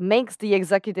she makes the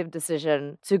executive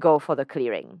decision to go for the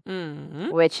clearing,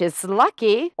 which is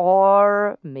lucky,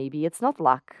 or maybe it's not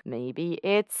luck. Maybe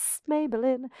it's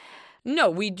Maybelline.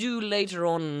 No, we do later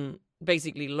on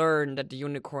basically learn that the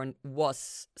unicorn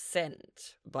was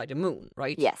sent by the moon,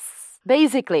 right? Yes.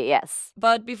 Basically, yes.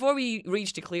 But before we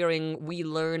reach the clearing, we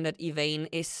learn that Yvain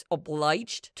is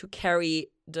obliged to carry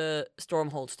the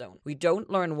Stormhold stone. We don't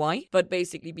learn why, but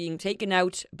basically being taken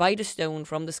out by the stone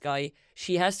from the sky,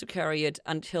 she has to carry it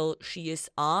until she is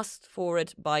asked for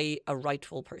it by a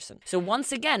rightful person. So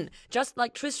once again, just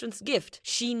like Tristran's gift,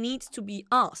 she needs to be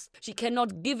asked. She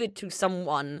cannot give it to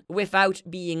someone without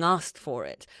being asked for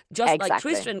it. Just like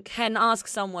Tristran can ask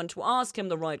someone to ask him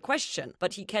the right question,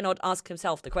 but he cannot ask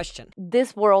himself the question.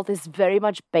 This world is very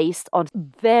much based on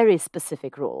very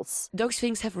specific rules. Those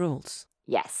things have rules.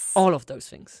 Yes. All of those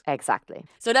things. Exactly.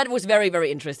 So that was very,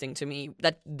 very interesting to me,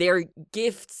 that their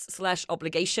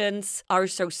gifts/obligations are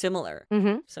so similar.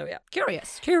 So yeah,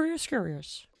 curious.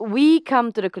 We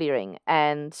come to the clearing,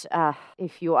 and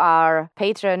if you are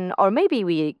patron, or maybe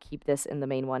we keep this in the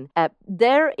main one,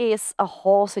 there is a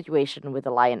whole situation with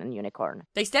the lion and unicorn.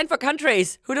 They stand for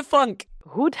countries. Who'd have thunk?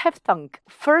 Who'd have thunk?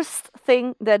 First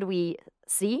thing that we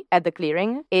see at the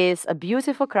clearing is a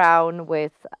beautiful crown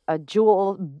with a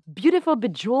beautiful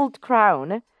bejeweled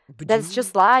crown that's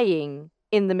just lying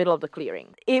in the middle of the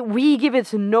clearing. We give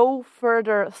it no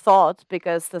further thought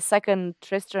because the second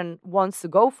Tristran wants to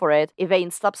go for it,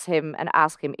 Yvain stops him and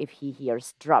asks him if he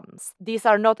hears drums. These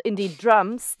are not indeed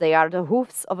drums, they are the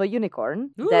hoofs of a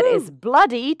unicorn that is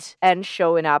bloodied and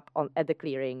showing up at the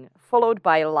clearing, followed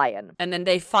by a lion. And then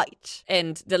they fight,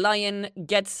 and the lion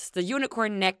gets the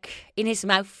unicorn neck in his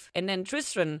mouth, and then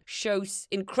Tristran shows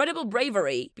incredible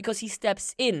bravery because he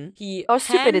steps in.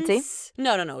 Stupidity.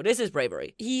 No, this is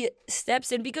bravery. He steps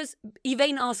in because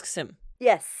Yvain asks him.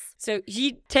 Yes. So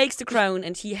he takes the crown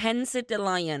and he hands it the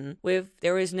lion with,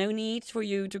 there is no need for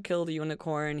you to kill the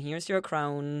unicorn. Here's your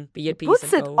crown. Be at peace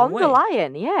Puts and it go on away. the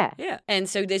lion, yeah. Yeah. And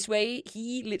so this way,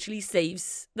 he literally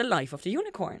saves the life of the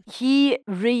unicorn. He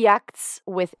reacts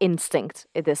with instinct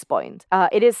at this point.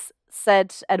 It is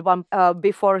said at one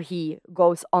before he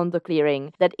goes on the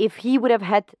clearing that if he would have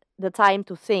had the time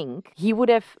to think, he would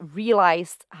have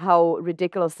realized how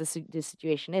ridiculous this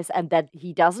situation is and that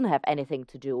he doesn't have anything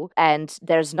to do and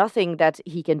there's nothing that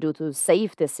he can do to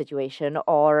save this situation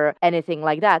or anything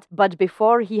like that. But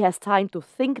before he has time to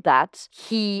think that,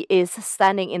 he is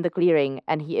standing in the clearing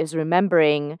and he is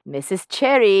remembering Mrs.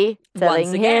 Cherry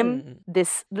telling him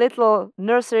this little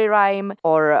nursery rhyme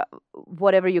or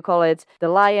whatever you call it. The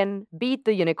lion beat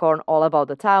the unicorn all about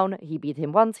the town. He beat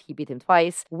him once, he beat him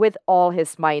twice, with all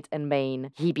his might and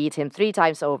main. He beat him 3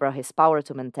 times over, his power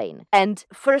to maintain. And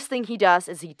first thing he does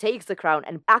is he takes the crown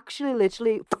and actually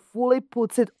literally fully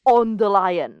puts it on the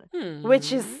lion,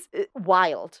 which is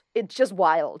wild. It's just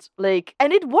wild.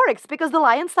 And it works because the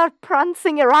lion starts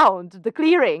prancing around the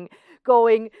clearing,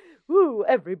 going, "Ooh,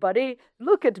 everybody,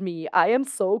 look at me. I am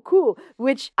so cool."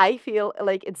 Which I feel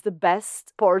like it's the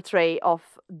best portrait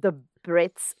of the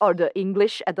Brits or the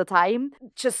English at the time.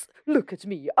 Just look at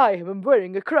me. I am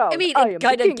wearing a crown. I mean, I it am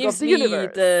kind the of king gives of the me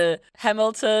universe. the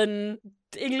Hamilton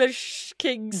English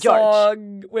King George.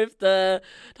 song with the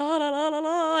da da da da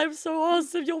da. I'm so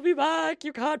awesome. You'll be back.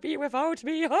 You can't be without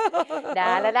me. Da,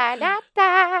 da, da, da,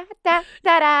 da, da,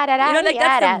 da, da, You know, like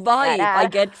that's da, the vibe da, I da.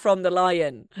 get from The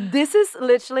Lion. This is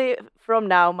literally from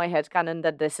now my headcanon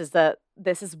that this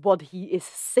is what he is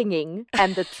singing,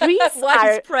 and the trees Why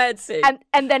are he's prancing.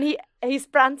 and then he's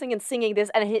prancing and singing this,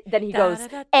 and then he Da, goes da,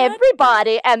 da, da,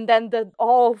 everybody, and then the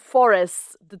all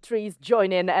forests, the trees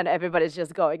join in, and everybody's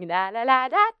just going la la la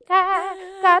da da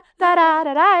da da da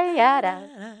da da ya, da.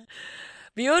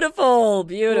 Beautiful,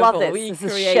 beautiful. Love this. We This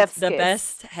is create chef's the kiss.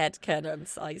 best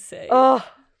headcanons, I say. Oh,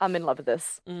 I'm in love with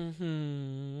this.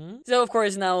 So, of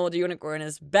course, now the unicorn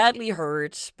is badly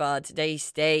hurt, but they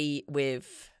stay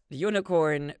with the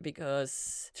unicorn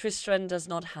because Tristram does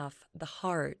not have the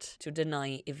heart to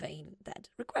deny Yvain that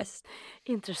request.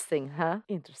 Interesting, huh?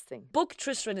 Interesting. Book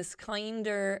Tristram is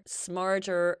kinder,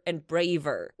 smarter, and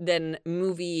braver than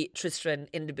movie Tristram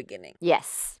in the beginning.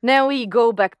 Yes. Now we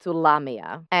go back to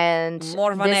Lamia, and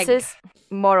More of an this egg. is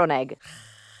more on egg.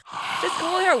 Just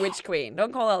call her Witch Queen.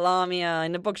 Don't call her Lamia.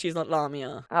 In the book, she's not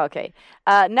Lamia. Okay.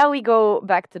 Now we go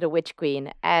back to the Witch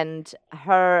Queen and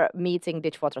her meeting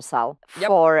Ditchwater Sal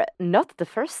for not the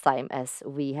first time, as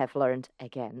we have learned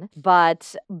again,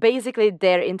 but basically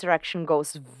their interaction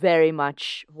goes very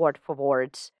much word for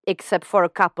word, except for a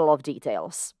couple of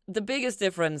details. The biggest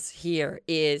difference here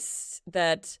is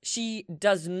that she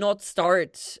does not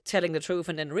start telling the truth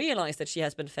and then realize that she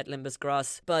has been fed limbus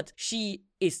grass, but she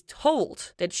is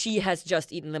told that she has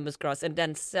just eaten limbus grass, and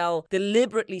then Sal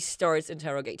deliberately starts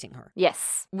interrogating her.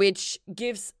 Yes. Which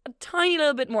gives a tiny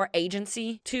little bit more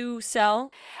agency to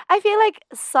Sal. I feel like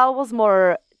Sal was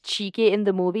more cheeky in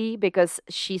the movie because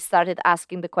she started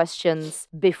asking the questions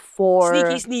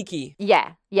before. Sneaky.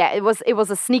 Yeah, it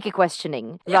was a sneaky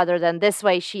questioning rather than this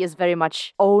way. She is very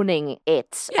much owning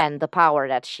it and the power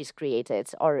that she's created,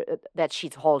 or that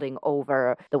she's holding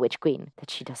over the Witch Queen, that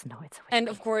she doesn't know it's a witch And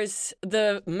queen. of course,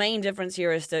 the main difference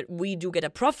here is that we do get a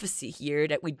prophecy here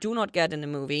that we do not get in the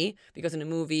movie, because in the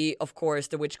movie, of course,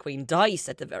 the Witch Queen dies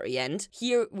at the very end.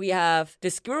 Here we have the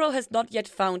squirrel has not yet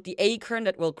found the acorn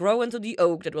that will grow into the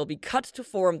oak that will be cut to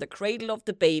form the cradle of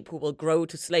the babe who will grow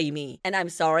to slay me. And I'm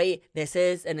sorry, this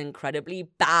is an incredibly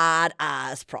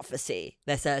badass prophecy.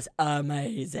 This is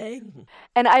amazing.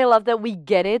 And I love that we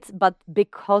get it, but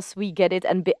because we get it,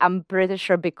 and I'm pretty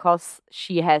sure because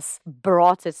she has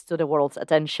brought it to the world's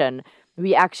attention,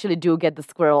 we actually do get the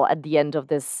squirrel at the end of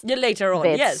this Yeah, later on,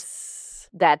 bit yes.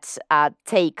 that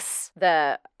takes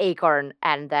the acorn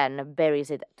and then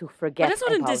buries it to forget But that's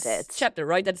not in about this it. chapter,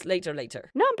 right? That's later.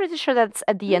 No, I'm pretty sure that's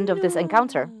at the end of this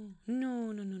encounter.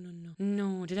 No.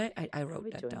 No, did I? I wrote we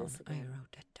that doing down. this I again?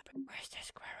 wrote that down. Where's the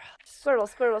Squirrel, squirrel?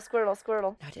 squirrel, squirrel,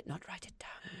 squirrel. I did not write it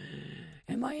down.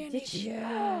 Am I an Did you?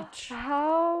 idiot?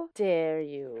 How dare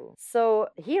you? So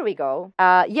here we go.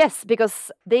 Yes, because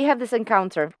they have this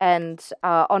encounter, and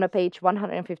on a page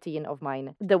 115 of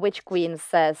mine, the Witch Queen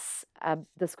says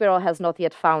the squirrel has not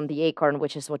yet found the acorn,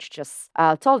 which is what you just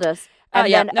told us. And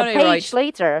yeah. then No, a you're page right.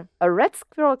 later, a red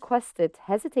squirrel quested,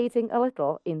 hesitating a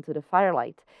little into the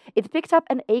firelight. It picked up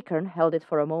an acorn, held it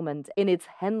for a moment in its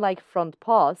hen-like front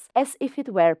paws, as if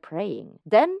it were praying.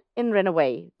 Then it ran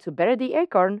away to bury the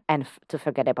acorn and to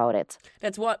forget about it.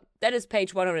 That is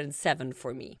page 107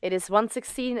 for me. It is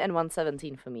 116 and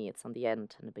 117 for me. It's on the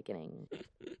end and the beginning.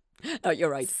 Oh, you're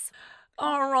right.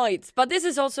 All right, but this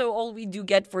is also all we do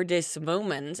get for this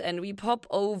moment, and we pop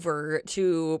over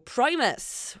to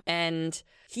Primus, and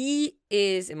he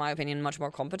is, in my opinion, much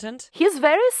more competent. He's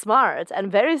very smart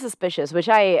and very suspicious, which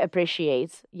I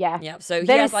appreciate. Yeah. Yeah, so he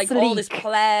Very has like all this sleek.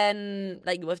 plan,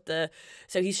 like with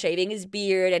so he's shaving his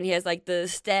beard, and he has like the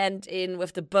stand-in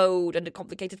with the boat and the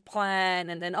complicated plan,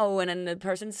 and then the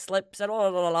person slips and blah,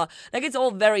 blah, blah, blah. Like it's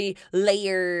all very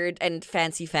layered and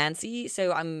fancy.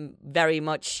 So I'm very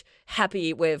much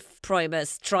happy with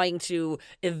Primus trying to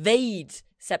evade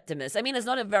Septimus. I mean, it's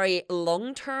not a very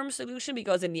long-term solution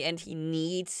because in the end he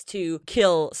needs to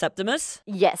kill Septimus.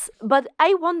 Yes, but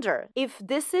I wonder if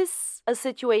this is a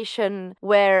situation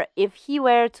where if he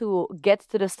were to get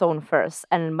to the stone first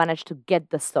and manage to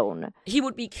get the stone. He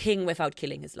would be king without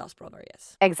killing his last brother,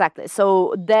 yes. Exactly.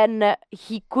 So then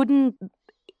he couldn't.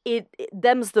 It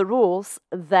them's the rules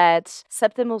that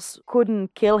Septimus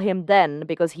couldn't kill him then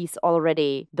because he's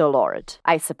already the Lord,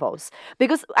 I suppose.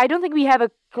 Because I don't think we have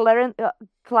a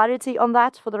clarity on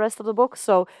that for the rest of the book.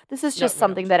 So this is just we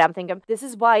something don't. that I'm thinking. This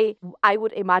is why I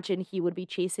would imagine he would be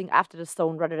chasing after the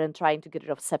stone rather than trying to get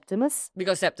rid of Septimus.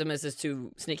 Because Septimus is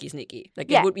too sneaky. Like,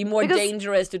 Yeah, it would be more because-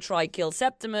 dangerous to try kill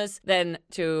Septimus than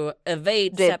to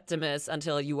evade Septimus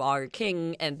until you are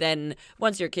king, and then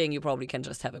once you're king, you probably can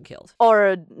just have him killed.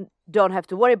 Or don't have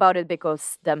to worry about it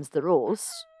because them's the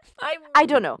rules. I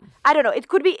don't know. It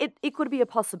could be it could be a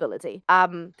possibility.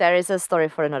 There is a story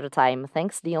for another time.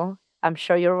 Thanks, Neil. I'm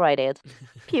sure you'll write it.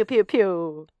 Pew pew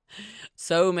pew.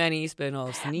 So many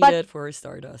spin-offs needed for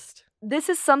Stardust. This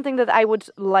is something that I would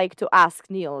like to ask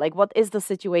Neil. Like, what is the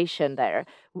situation there?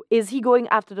 Is he going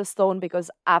after the stone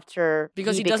because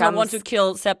he doesn't want to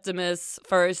kill Septimus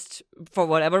first for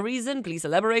whatever reason? Please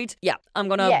elaborate. Yeah, I'm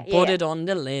gonna put it on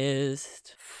the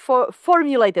list.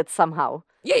 Formulate it somehow.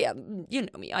 Yeah, you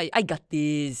know me. I got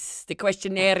this. The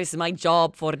questionnaire is my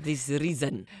job for this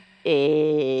reason.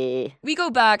 We go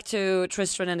back to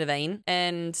Tristan and Yvain,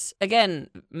 and again,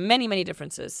 many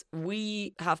differences.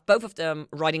 We have both of them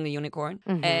riding the unicorn,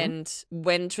 and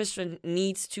when Tristan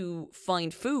needs to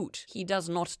find food, he does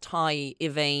not tie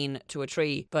Yvain to a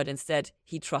tree, but instead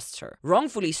he trusts her.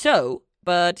 Wrongfully so,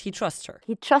 but he trusts her.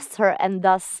 He trusts her, and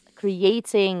thus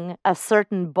creating a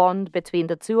certain bond between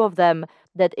the two of them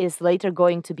that is later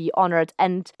going to be honored.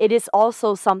 And it is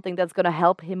also something that's going to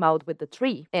help him out with the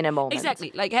tree in a moment.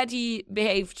 Exactly. Like, had he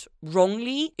behaved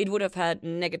wrongly, it would have had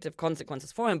negative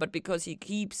consequences for him. But because he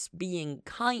keeps being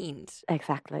kind,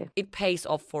 exactly, it pays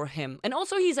off for him. And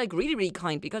also, he's like really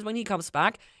kind, because when he comes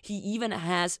back, he even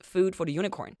has food for the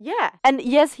unicorn. Yeah. And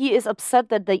yes, he is upset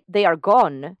that they are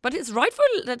gone. But it's rightful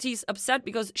that he's upset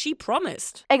because she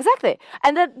promised. Exactly.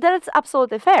 And that's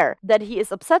absolutely fair that he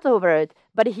is upset over it.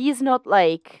 But he's not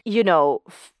like, he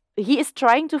is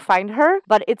trying to find her,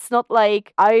 but it's not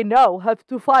like, I now have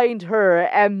to find her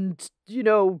and,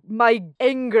 my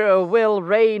anger will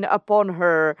rain upon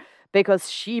her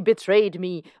because she betrayed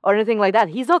me or anything like that.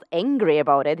 He's not angry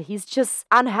about it. He's just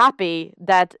unhappy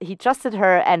that he trusted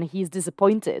her and he's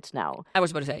disappointed now. I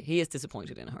was about to say, he is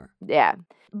disappointed in her. Yeah.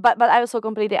 But I also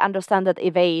completely understand that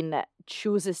Yvain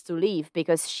chooses to leave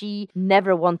because she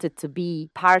never wanted to be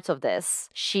part of this.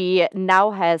 She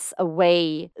now has a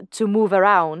way to move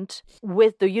around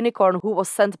with the unicorn who was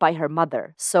sent by her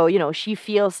mother. So, she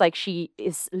feels like she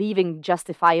is leaving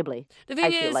justifiably. The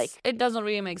thing is, it doesn't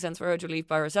really make sense for her to leave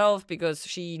by herself because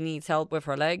she needs help with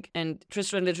her leg. And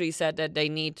Tristan literally said that they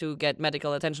need to get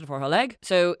medical attention for her leg.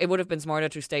 So it would have been smarter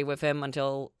to stay with him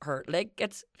until her leg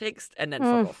gets fixed and then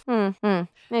fuck off.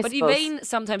 But Yvain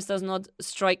sometimes does not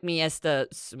strike me as the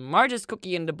smartest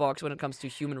cookie in the box when it comes to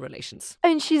human relations.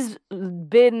 And she's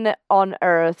been on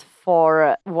Earth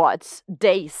for,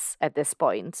 days at this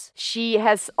point. She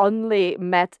has only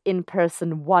met in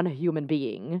person one human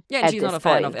being. Yeah, and she's not a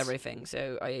fan of everything,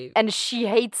 And she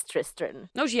hates Tristan.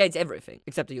 No, she hates everything,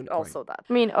 except the unicorn. Also that.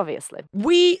 I mean, obviously.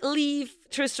 We leave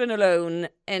Tristan alone,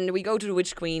 and we go to the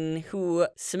Witch Queen, who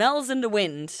smells in the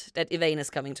wind that Yvain is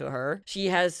coming to her. She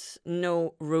has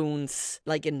no runes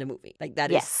like in the movie. Like,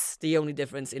 that is the only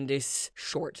difference in this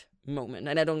short moment.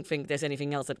 And I don't think there's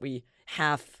anything else that we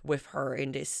have with her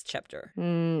in this chapter.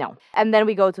 No. And then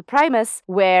we go to Primus,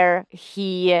 where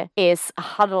he is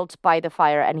huddled by the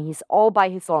fire and he's all by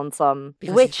his lonesome.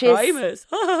 Because which he's Primus.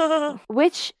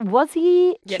 Which was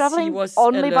he traveling he was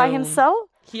only alone. by himself?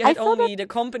 He had only the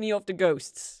company of the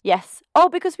ghosts. Yes. Oh,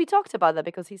 because we talked about that,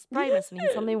 because he's Primus and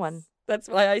he's only one. That's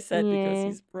why I said because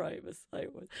he's Primus. I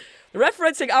was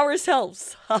referencing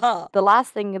ourselves. The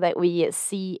last thing that we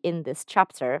see in this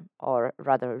chapter, or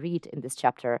rather read in this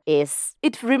chapter, is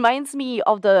it reminds me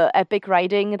of the epic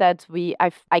writing that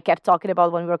I kept talking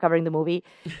about when we were covering the movie,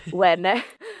 when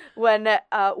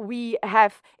we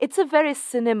have, it's a very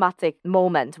cinematic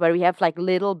moment where we have like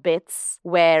little bits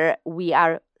where we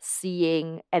are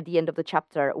seeing at the end of the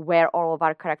chapter where all of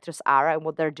our characters are and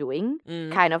what they're doing,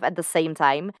 kind of at the same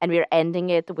time. And we're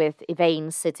ending it with Yvain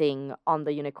sitting on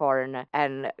the unicorn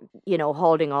and,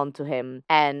 holding on to him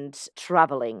and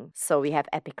traveling. So we have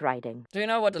epic riding. Do you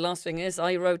know what the last thing is?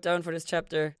 I wrote down for this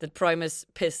chapter that Primus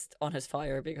pissed on his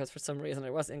fire because for some reason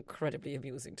it was incredibly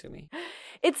amusing to me.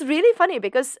 It's really funny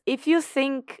because if you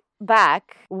think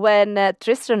back, when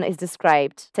Tristan is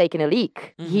described taking a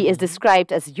leak, he is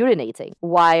described as urinating,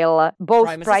 while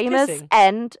both Primus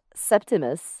and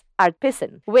Septimus are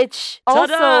pissing, which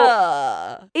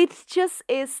also, it just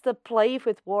is the play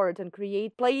with words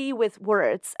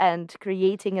and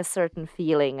creating a certain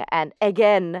feeling. And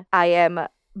again, I am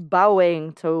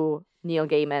bowing to Neil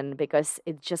Gaiman because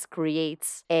it just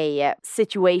creates a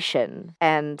situation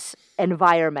and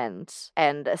environment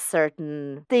and a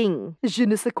certain thing, je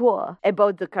ne sais quoi,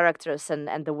 about the characters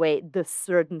and the way, the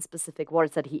certain specific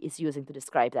words that he is using to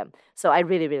describe them. So I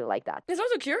really, really like that. It's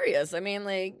also curious. I mean,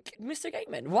 like, Mr.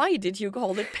 Gaiman, why did you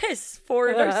call it piss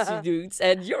for those two dudes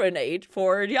and urinate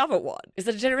for the other one? Is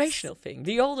that a generational thing?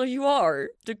 The older you are,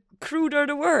 the cruder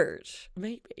the word.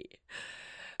 Maybe.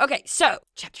 Okay, so,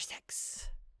 chapter 6.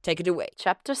 Take it away.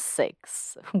 Chapter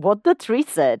 6. What the tree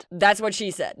said. That's what she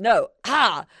said. No.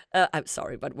 I'm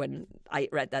sorry, but when I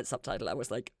read that subtitle, I was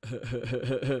like...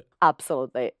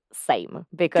 Absolutely. Same.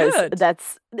 Because Good.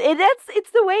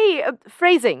 it's the way,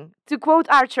 phrasing. To quote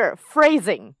Archer,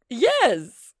 phrasing.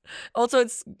 Yes. Also,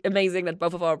 it's amazing that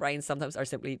both of our brains sometimes are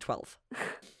simply 12.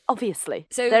 Obviously.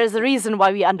 So there's a reason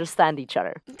why we understand each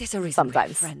other. There's a reason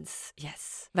sometimes. we're friends.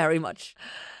 Yes, very much.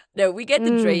 No, we get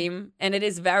the dream, and it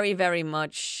is very, very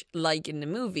much like in the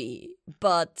movie,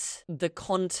 but the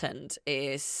content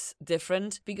is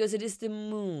different because it is the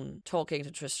moon talking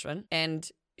to Tristan, and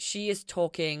she is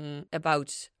talking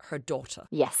about her daughter.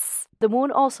 Yes. The moon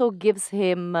also gives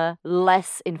him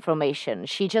less information.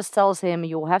 She just tells him,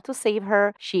 you have to save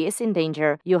her. She is in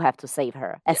danger. You have to save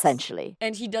her, essentially.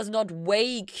 And he does not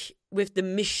wake with the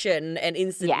mission and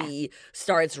instantly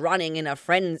starts running in a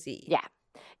frenzy. Yeah.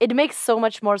 It makes so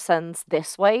much more sense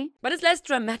this way. But it's less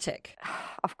dramatic.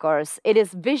 Of course. It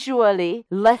is visually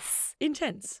less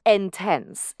intense.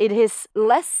 It is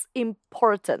less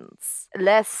importance.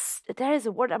 Less... There is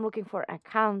a word I'm looking for. I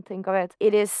can't think of it.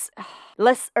 It is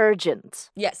less urgent.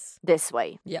 Yes. This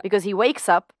way. Yeah. Because he wakes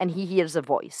up and he hears a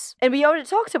voice. And we already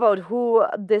talked about who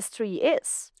this tree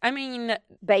is. I mean...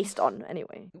 Based on,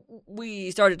 anyway.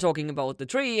 We started talking about the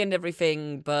tree and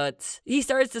everything, but he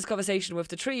starts this conversation with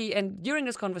the tree, and during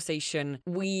this conversation,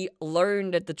 we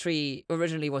learned that the tree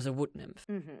originally was a wood nymph.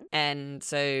 Mm-hmm. And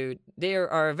so there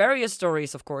are various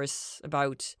stories, of course,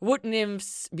 about wood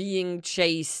nymphs being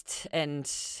chased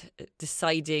and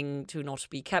deciding to not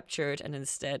be captured and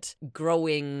instead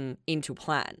growing into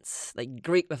plants. Like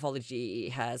Greek mythology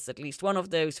has at least one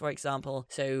of those, for example.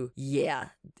 So yeah,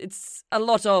 it's a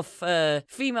lot of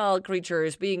female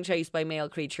creatures being chased by male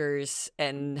creatures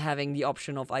and having the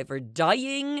option of either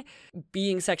dying,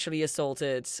 being sexually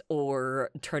assaulted, or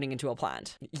turning into a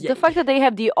plant. Yeah. The fact that they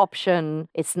have the option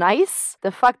is nice.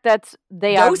 The fact that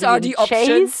those are the chased,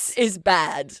 options is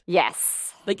bad.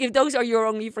 Yes. Like, if those are your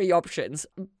only three options,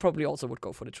 probably also would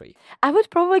go for the tree. I would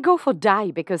probably go for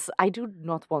die because I do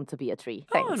not want to be a tree.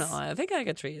 Thanks. Oh, no, I think like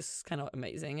a tree is kind of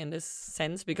amazing in this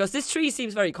sense because this tree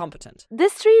seems very competent.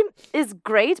 This tree is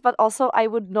great, but also I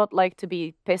would not like to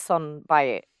be pissed on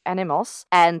by animals,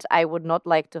 and I would not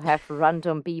like to have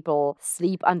random people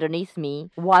sleep underneath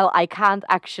me while I can't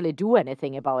actually do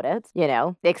anything about it, you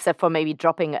know, except for maybe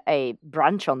dropping a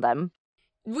branch on them.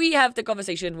 We have the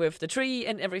conversation with the tree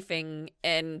and everything,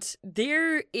 and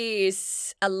there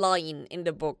is a line in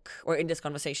the book or in this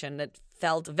conversation that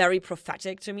felt very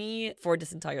prophetic to me for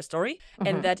this entire story. Mm-hmm.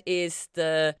 And that is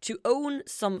to own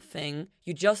something,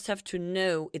 you just have to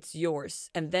know it's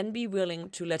yours and then be willing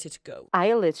to let it go. I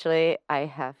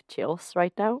have chills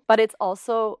right now. But it's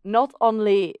also not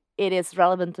only it is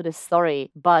relevant to this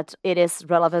story, but it is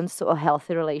relevant to a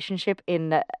healthy relationship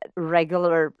in a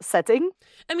regular setting.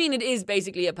 I mean, it is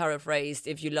basically a paraphrase.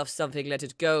 If you love something, let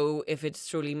it go. If it's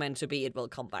truly meant to be, it will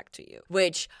come back to you.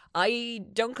 Which I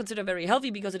don't consider very healthy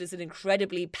because it is an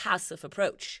incredibly passive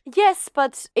approach. Yes,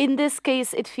 but in this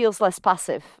case, it feels less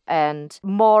passive and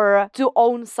more to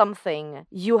own something.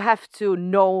 You have to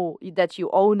know that you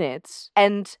own it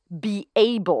and be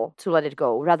able to let it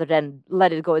go rather than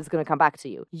let it go, it's going to come back to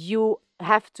you. You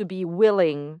have to be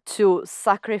willing to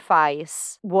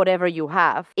sacrifice whatever you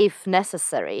have if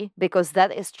necessary, because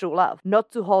that is true love.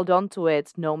 Not to hold on to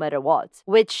it no matter what.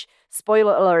 Which,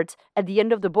 spoiler alert, at the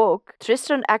end of the book,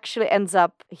 Tristan actually ends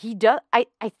up, I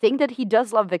think that he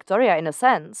does love Victoria in a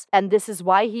sense, and this is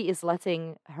why he is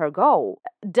letting her go.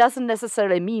 Doesn't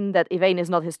necessarily mean that Yvain is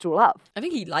not his true love. I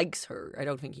think he likes her. I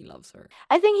don't think he loves her.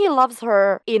 I think he loves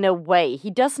her in a way.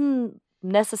 He doesn't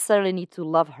necessarily need to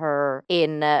love her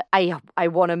in I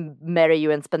want to marry you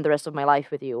and spend the rest of my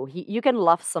life with you. You can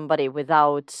love somebody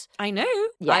without... I know.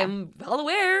 Yeah. I'm well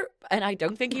aware, and I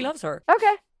don't think he loves her.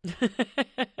 Okay.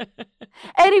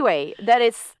 Anyway,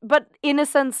 but in a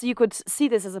sense you could see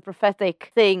this as a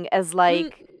prophetic thing, as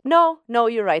like no,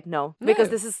 you're right, no. Because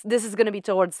this is going to be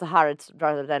towards the heart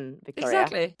rather than Victoria.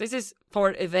 Exactly. This is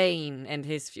for Yvain and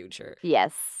his future.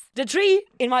 Yes. The tree,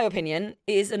 in my opinion,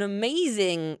 is an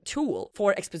amazing tool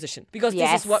for exposition because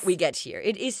this is what we get here.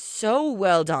 It is so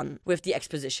well done with the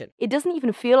exposition. It doesn't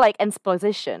even feel like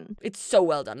exposition. It's so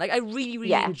well done. Like, I really,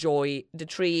 really enjoy the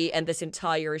tree and this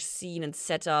entire scene and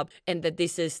setup, and that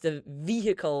this is the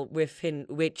vehicle within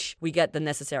which we get the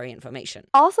necessary information.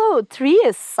 Also, Tree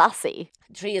is sassy.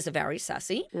 Tree is very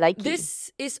sassy. Like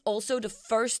this is also the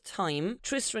first time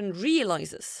Tristan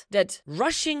realizes that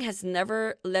rushing has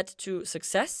never led to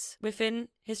success within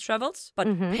his travels, but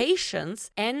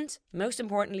patience and, most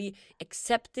importantly,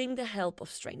 accepting the help of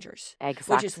strangers.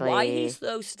 Exactly. Which is why he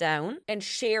slows down and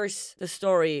shares the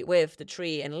story with the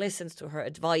tree and listens to her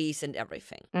advice and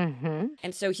everything.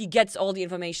 And so he gets all the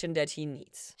information that he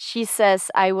needs. She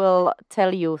says, I will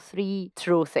tell you 3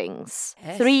 true things.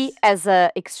 Yes. 3 as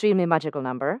a extremely magical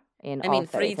number in all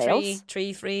fairy 3,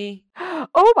 tales. 3.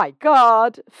 Oh my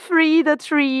god! Free the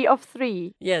tree of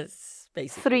 3. Yes,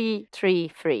 basically.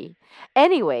 3.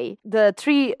 Anyway, the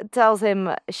tree tells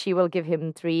him she will give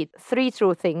him three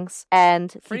true things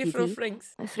and 3 true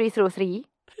things. 3 through 3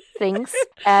 things,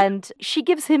 and she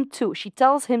gives him 2. She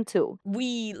tells him 2.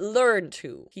 We learn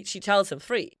 2. She tells him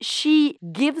 3. She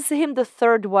gives him the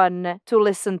 3rd one to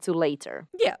listen to later.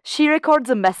 Yeah. She records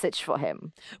a message for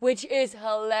him. Which is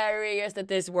hilarious that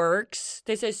this works.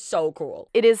 This is so cool.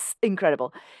 It is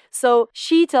incredible. So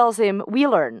she tells him, we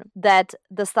learn that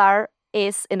the star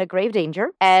is in a grave danger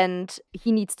and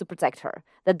he needs to protect her.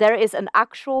 That there is an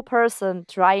actual person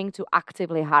trying to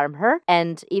actively harm her,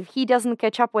 and if he doesn't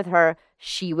catch up with her,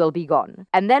 she will be gone.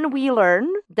 And then we learn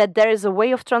that there is a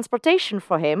way of transportation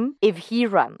for him if he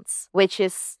runs, which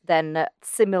is then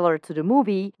similar to the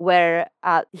movie where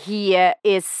he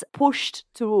is pushed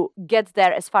to get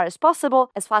there as fast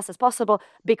as possible,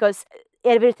 because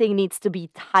everything needs to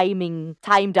be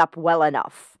timed up well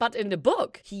enough. But in the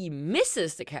book, he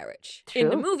misses the carriage. True. In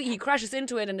the movie, he crashes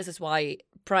into it, and this is why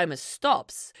Primus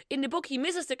stops. In the book, he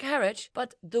misses the carriage,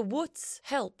 but the woods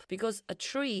help because a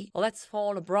tree lets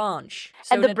fall a branch.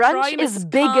 So and the that branch Primus is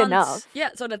big enough. Yeah,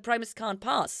 so that Primus can't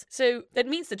pass. So that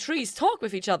means the trees talk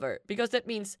with each other, because that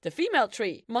means the female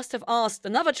tree must have asked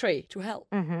another tree to help.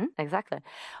 Exactly.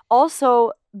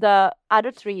 Also, the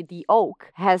other tree, the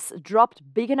oak, has dropped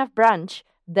big enough branch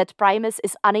that Primus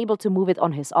is unable to move it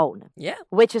on his own. Yeah.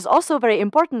 Which is also very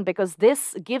important because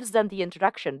this gives them the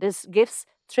introduction. This gives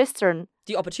Tristan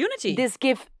the opportunity. This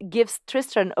gives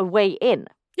Tristan a way in.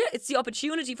 Yeah, it's the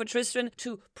opportunity for Tristan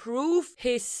to prove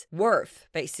his worth,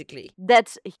 basically.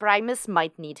 That Primus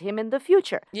might need him in the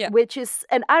future. Yeah. Which is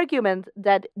an argument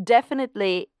that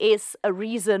definitely is a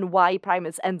reason why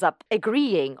Primus ends up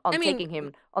agreeing on taking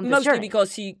him on this journey. Mostly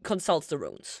because he consults the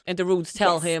runes. And the runes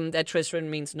tell him that Tristan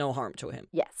means no harm to him.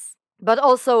 Yes. But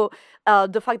also,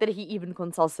 the fact that he even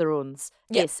consults the runes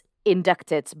is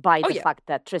inducted by the fact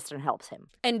that Tristan helps him.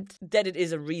 And that it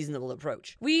is a reasonable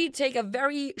approach. We take a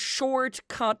very short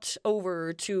cut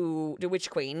over to the Witch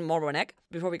Queen, Morwenneck,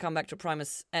 before we come back to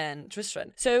Primus and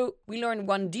Tristan. So we learn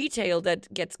one detail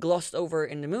that gets glossed over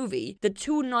in the movie. The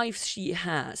 2 knives she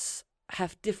has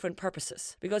have different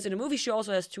purposes, because in the movie she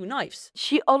also has 2 knives.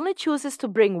 She only chooses to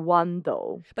bring one,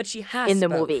 though. But she has in the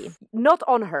both. movie. Not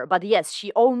on her, but yes, she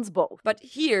owns both. But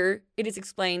here it is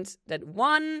explained that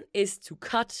one is to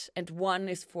cut and one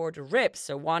is for the ribs.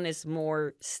 So one is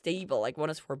more stable, like one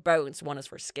is for bones, one is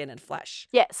for skin and flesh.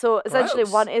 Yeah, so essentially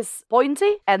Gross. one is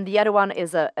pointy and the other one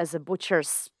is a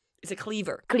butcher's It's a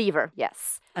cleaver. Cleaver,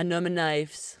 yes. And no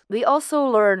knives. We also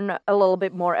learn a little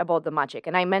bit more about the magic,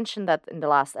 and I mentioned that in the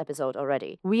last episode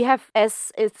already. We have,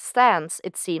 as it stands,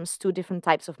 it seems, 2 different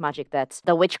types of magic that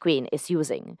the Witch Queen is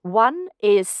using. One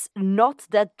is not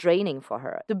that draining for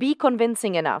her. To be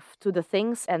convincing enough to the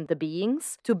things and the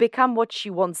beings to become what she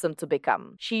wants them to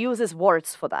become. She uses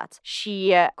words for that.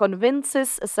 She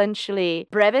convinces, essentially,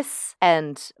 Brevis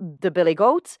and the Billy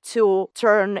Goat to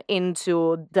turn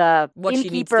into the what innkeeper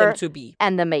she needs them to be.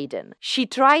 and the maiden. She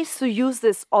tries to use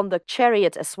this on the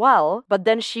chariot as well, but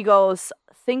then she goes,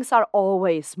 things are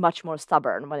always much more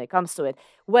stubborn when it comes to it.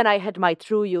 When I had my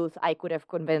true youth, I could have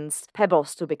convinced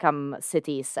pebbles to become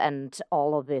cities and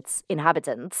all of its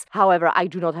inhabitants. However, I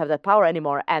do not have that power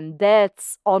anymore. And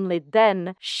that's only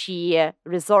then she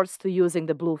resorts to using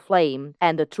the blue flame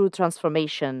and the true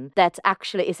transformation that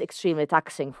actually is extremely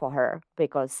taxing for her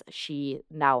because she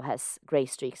now has gray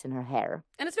streaks in her hair.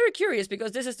 And it's very curious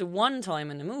because this is the one time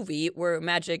in the movie where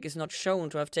magic is not shown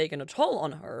to have taken a toll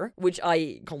on her, which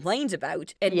I complained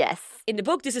about. And yes. In the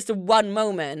book, this is the one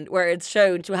moment where it's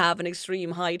shown going to have an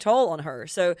extreme high toll on her.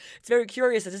 So it's very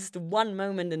curious that this is the one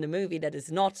moment in the movie that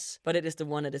is not, but it is the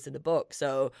one that is in the book.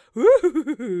 So,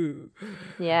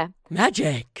 Yeah.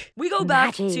 magic. We go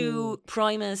back Magic. to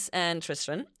Primus and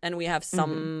Tristan, and we have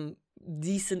some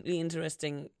decently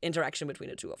interesting interaction between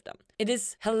the two of them. It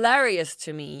is hilarious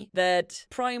to me that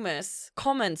Primus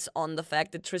comments on the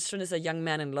fact that Tristan is a young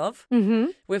man in love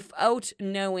without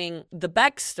knowing the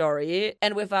backstory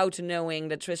and without knowing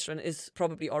that Tristan is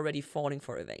probably already falling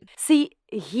for Yvain. See,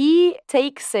 he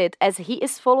takes it as he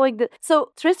is following the...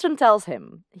 So Tristan tells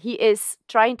him he is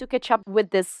trying to catch up with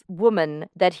this woman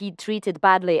that he treated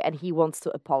badly and he wants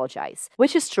to apologize,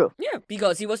 which is true. Yeah,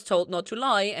 because he was told not to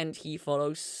lie and he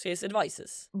follows his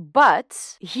advices.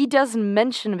 But he doesn't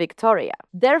mention Victoria.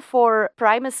 Therefore,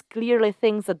 Primus clearly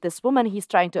thinks that this woman he's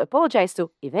trying to apologize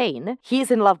to, Yvain,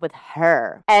 he's in love with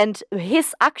her. And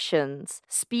his actions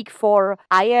speak for,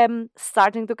 I am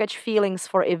starting to catch feelings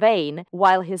for Yvain,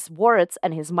 while his words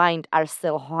and his mind are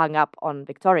still hung up on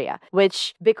Victoria.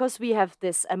 Which, because we have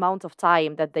this amount of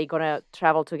time that they're gonna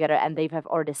travel together and they have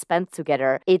already spent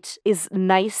together, it is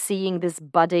nice seeing this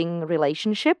budding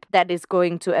relationship that is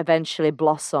going to eventually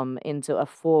blossom into a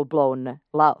full-blown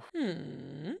love.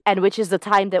 And which is the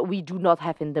time that we do not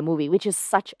have in the movie, which is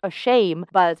such a shame,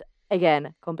 but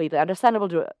again, completely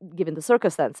understandable given the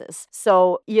circumstances.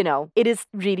 So, you know, it is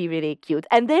really, really cute.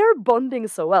 And they're bonding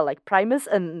so well, like Primus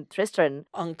and Tristan.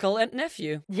 Uncle and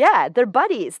nephew. Yeah, they're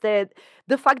buddies. The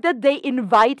fact that they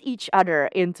invite each other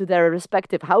into their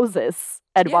respective houses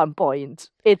at one point,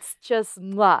 it's just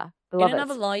mwah. Love in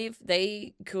another it. life,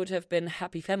 they could have been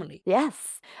happy family.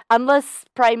 Yes. Unless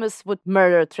Primus would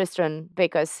murder Tristan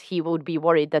because he would be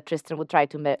worried that Tristan would try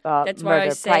to That's why I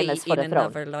murder say Primus for in the throne.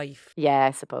 another life. Yeah,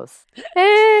 I suppose.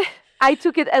 I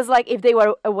took it as like if they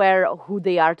were aware of who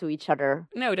they are to each other.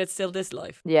 No, that's still this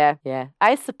life. Yeah,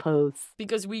 I suppose.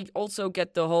 Because we also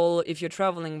get the whole, if you're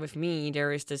traveling with me,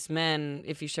 there is this man,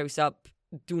 if he shows up,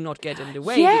 do not get in the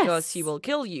way because he will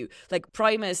kill you. Like,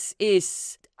 Primus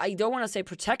is, I don't want to say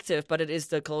protective, but it is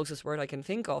the closest word I can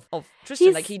think of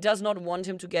Tristan. Like, he does not want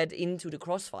him to get into the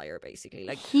crossfire, basically.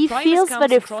 Like, he Primus feels comes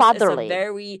very across fatherly. as a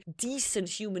very decent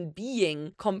human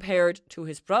being compared to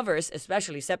his brothers,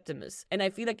 especially Septimus. And I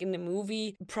feel like in the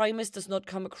movie, Primus does not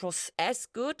come across as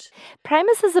good.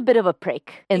 Primus is a bit of a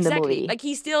prick in the Exactly. movie. Like,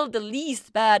 he's still the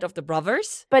least bad of the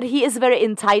brothers. But he is very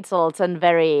entitled and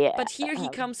very... But here he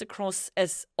comes across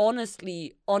as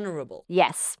honestly honorable.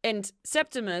 Yes. And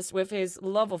Septimus, with his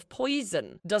love of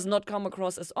poison, does not come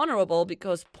across as honorable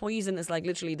because poison is like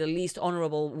literally the least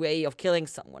honorable way of killing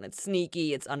someone. It's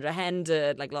sneaky, it's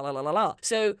underhanded, like la la la la la.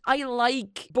 So I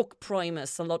like book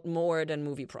Primus a lot more than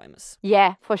movie Primus.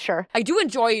 Yeah, for sure. I do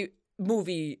enjoy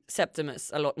movie Septimus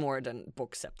a lot more than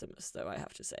book Septimus, though, I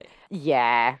have to say.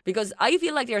 Yeah. Because I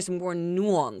feel like there's more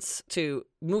nuance to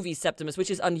movie Septimus, which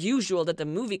is unusual that the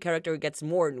movie character gets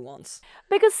more nuance.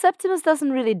 Because Septimus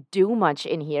doesn't really do much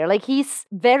in here. Like, he's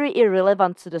very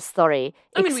irrelevant to the story.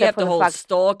 I mean, we have the whole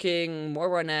stalking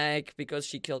Morwanek because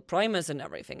she killed Primus and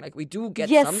everything. Like, we do get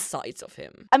some sides of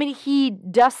him. I mean, he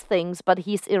does things, but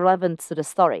he's irrelevant to the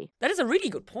story. That is a really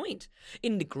good point.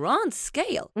 In the grand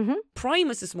scale,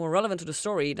 Primus is more relevant to the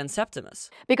story than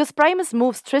Septimus. Because Primus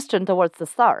moves Tristan towards the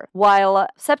star, while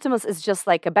Septimus is just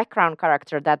like a background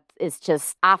character that is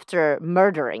just after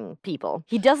murdering people.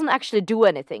 He doesn't actually do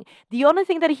anything. The only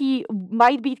thing that he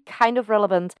might be kind of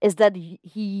relevant is that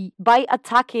he, by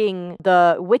attacking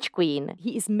the Witch Queen,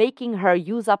 he is making her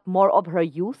use up more of her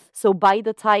youth. So by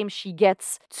the time she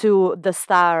gets to the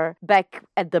star back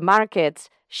at the market,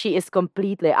 she is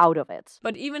completely out of it.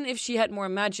 But even if she had more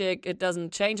magic, it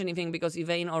doesn't change anything because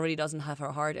Yvain already doesn't have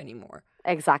her heart anymore.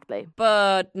 Exactly.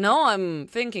 But now I'm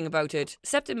thinking about it,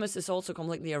 Septimus is also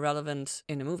completely irrelevant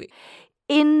in the movie.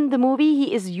 In the movie,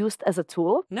 he is used as a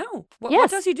tool. No. What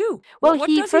does he do? Well, what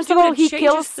he does first he of do all that he changes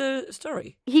kills the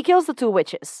story. He kills the two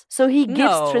witches, so he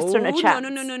gives Tristan a chance.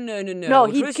 No. No,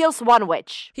 he kills one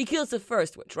witch. He kills the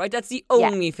first witch, right? That's the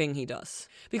only thing he does.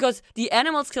 Because the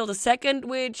animals kill the second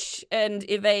witch, and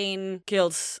Yvain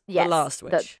kills the last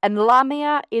witch. And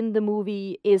Lamia in the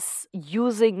movie is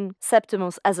using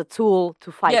Septimus as a tool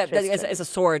to fight Tristan. As a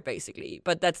sword, basically.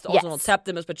 But that's also not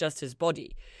Septimus, but just his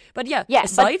body. But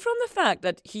aside from the fact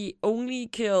that he only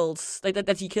kills,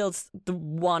 that he kills the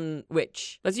one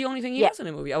witch, that's the only thing he does in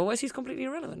the movie. Otherwise, he's completely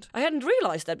irrelevant. I hadn't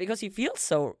realized that because he feels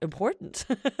so important.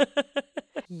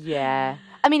 Yeah.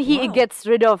 I mean, he gets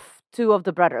rid of two of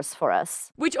the brothers for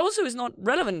us. Which also is not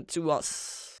relevant to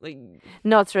us. Like,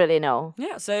 not really, no.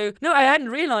 Yeah, so, no, I hadn't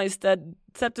realized that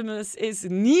Septimus is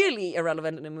nearly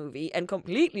irrelevant in the movie and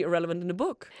completely irrelevant in the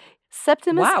book.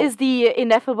 Septimus Wow. is the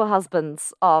ineffable husband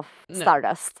of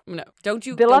Stardust. No, don't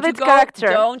you Character.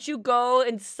 Don't you go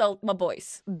insult my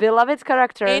boys. Beloved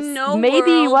characters. In no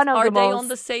maybe world one of are the they most... on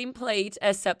the same plate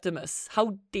as Septimus.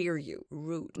 How dare you?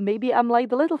 Rude. Maybe I'm like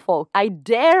the little folk. I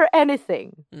dare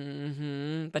anything.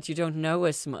 But you don't know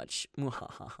as much.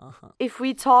 If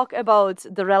we talk about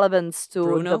the relevance to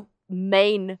Bruno? the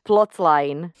main plot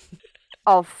line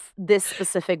of this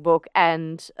specific book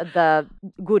and the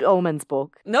Good Omens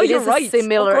book. No, it you're is right. A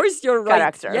similar of course you're right.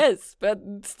 character. Yes, but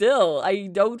still, I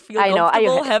don't feel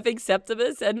comfortable having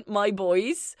Septimus and my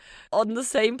boys on the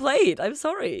same plate. I'm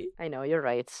sorry. I know, you're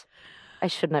right. I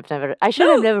shouldn't have never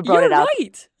brought it up. You're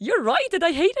right. You're right, and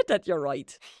I hated that you're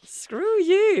right. Screw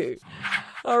you.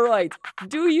 All right.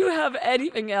 Do you have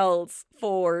anything else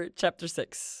for chapter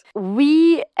 6?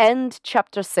 We end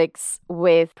chapter 6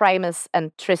 with Primus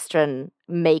and Tristan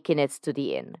making it to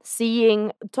the inn.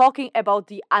 Talking about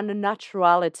the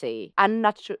unnaturality.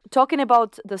 Talking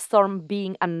about the storm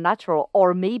being unnatural,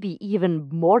 or maybe even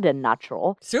more than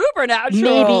natural. Supernatural!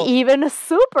 Maybe even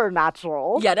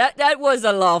supernatural. Yeah, that was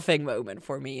a laughing moment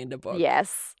for me in the book.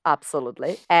 Yes,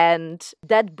 absolutely. And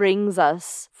that brings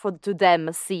us to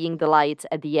them seeing the light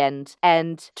at the end,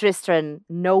 and Tristan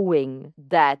knowing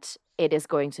that it is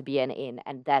going to be an inn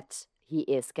and that he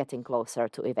is getting closer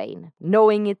to Yvain,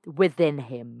 knowing it within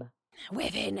him.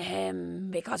 Within him,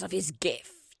 because of his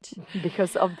gift.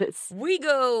 Because of this. We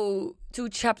go to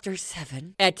chapter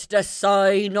 7, at the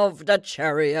sign of the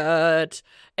chariot.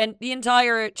 And the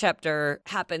entire chapter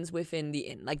happens within the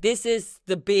inn. Like, this is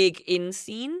the big inn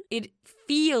scene. It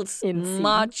feels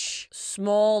much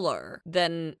smaller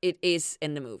than it is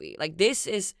in the movie. Like, this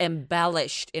is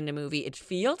embellished in the movie, it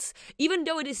feels, even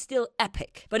though it is still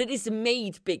epic, but it is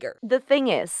made bigger. The thing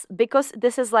is, because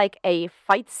this is like a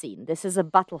fight scene, this is a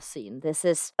battle scene, this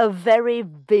is a very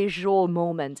visual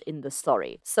moment in the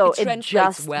story. So it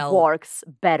just works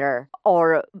better,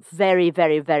 or very,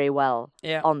 very, very well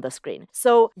on the screen.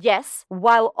 So yes,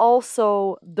 while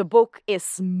also the book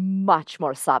is much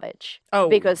more savage.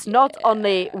 Because not only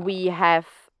we have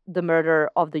the murder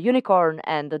of the unicorn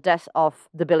and the death of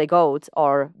the Billy Goat,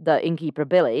 or the innkeeper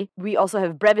Billy, we also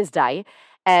have Brevis die.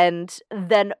 And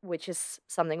then, which is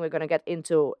something we're going to get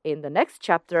into in the next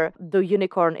chapter, the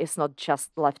unicorn is not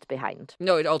just left behind.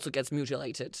 No, it also gets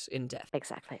mutilated in death.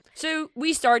 Exactly. So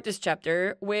we start this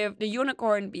chapter with the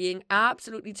unicorn being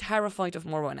absolutely terrified of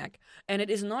Morwennac. And it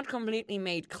is not completely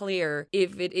made clear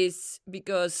if it is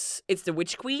because it's the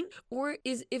Witch Queen, or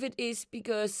if it is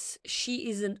because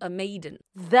she isn't a maiden.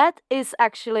 That is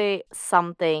actually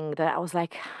something that I was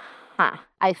like...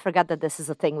 I forgot that this is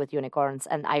a thing with unicorns,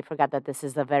 and I forgot that this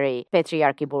is a very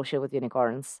patriarchy bullshit with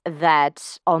unicorns,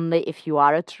 that only if you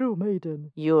are a true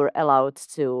maiden, you're allowed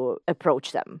to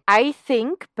approach them. I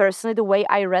think, personally, the way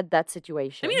I read that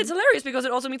situation... I mean, it's hilarious because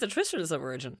it also means that Tristan is a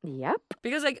virgin. Yep.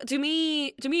 Because, like, to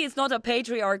me, it's not a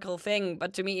patriarchal thing,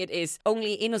 but to me it is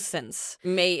only innocence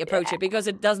may approach it, because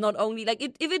it does not only... Like,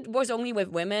 if it was only with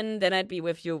women, then I'd be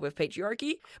with you with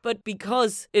patriarchy, but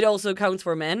because it also counts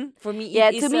for men, for me,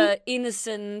 it is a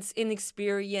innocent,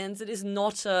 inexperienced. It is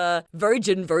not a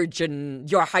virgin,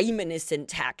 your hymen is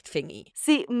intact thingy.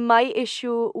 See, my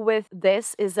issue with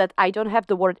this is that I don't have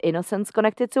the word innocence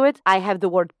connected to it. I have the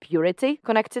word purity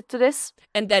connected to this.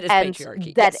 And that is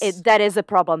patriarchy. That is a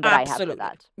problem that I have with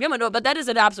that. Yeah, but that is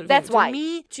an absolute That's thing.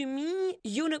 why. To me,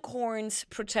 unicorns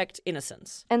protect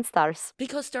innocence. And stars.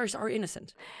 Because stars are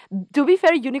innocent. To be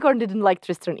fair, Unicorn didn't like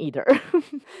Tristan either.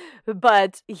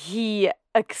 But he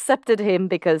accepted him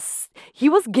because he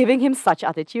was giving him such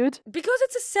attitude. Because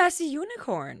it's a sassy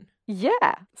unicorn.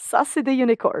 Yeah, sassy the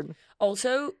unicorn.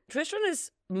 Also, Tristan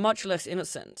is much less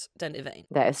innocent than Yvain.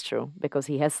 That is true, because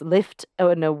he has lived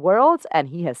in a world and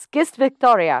he has kissed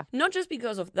Victoria. Not just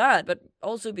because of that, but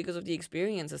also because of the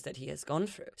experiences that he has gone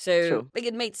through. So, like,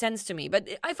 it made sense to me. But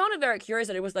I found it very curious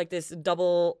that it was like this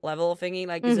double level thingy.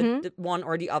 Like, is it one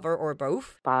or the other or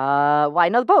both? Why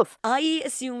not both? I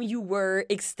assume you were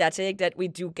ecstatic that we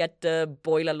do get the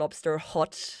boiler lobster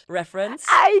hot reference.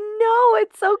 I know,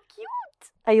 it's so cute.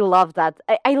 I love that.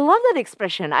 I love that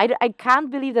expression. I can't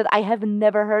believe that I have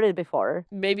never heard it before.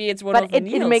 Maybe it's one of the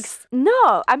Neils. It makes...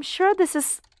 No, I'm sure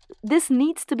this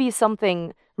needs to be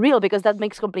something real, because that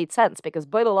makes complete sense, because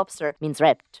boiler lobster means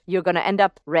red. You're going to end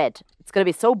up red. It's going to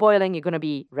be so boiling, you're going to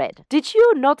be red. Did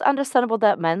you not understand what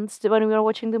that meant when we were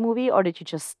watching the movie, or did you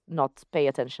just not pay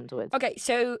attention to it? Okay,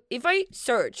 so if I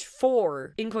search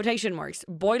for, in quotation marks,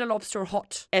 boiler lobster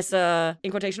hot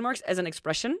in quotation marks, as an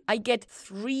expression, I get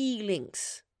 3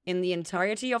 links in the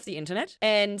entirety of the internet,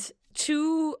 and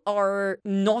 2 are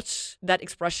not that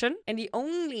expression, and the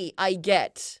only I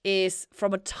get is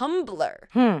from a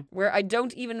Tumblr, where I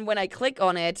don't even, when I click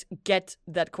on it, get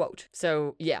that quote.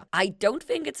 So yeah, I don't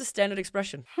think it's a standard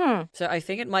expression. So I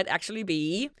think it might actually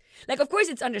be, like, of course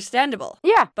it's understandable.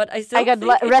 Yeah. But I still I got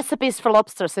think recipes for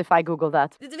lobsters if I Google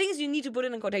that. the thing is, you need to put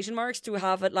it in quotation marks to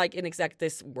have it like in exact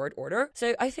this word order.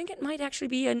 So I think it might actually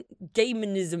be a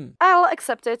gaymanism. I'll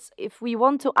accept it. If we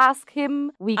want to ask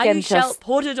him, we can I shall just...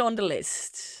 put it on the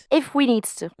list. If we need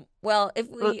to. Well, if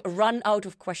we run out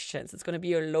of questions, it's going to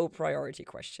be a low priority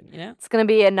question, you know? It's going to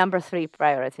be a number 3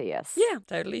 priority, yes. Yeah,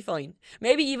 totally fine.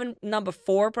 Maybe even number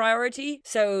 4 priority.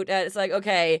 So that it's like,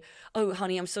 okay, oh,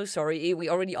 honey, I'm so sorry. We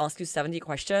already asked you 70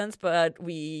 questions, but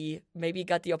we maybe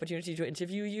got the opportunity to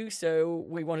interview you. So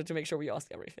we wanted to make sure we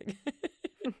asked everything.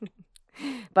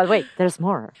 But wait, there's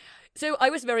more. So I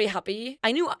was very happy.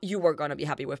 I knew you were going to be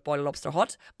happy with Boiled Lobster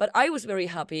Hot, but I was very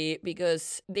happy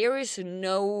because there is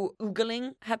no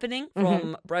oogling happening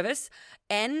from Brevis,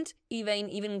 and Elaine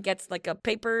even gets like a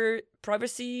paper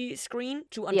privacy screen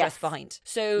to undress behind.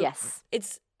 So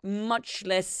it's much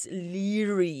less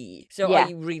leery. So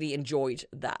I really enjoyed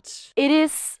that. It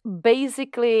is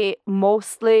basically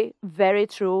mostly very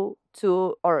true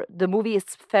to, or the movie is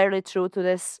fairly true to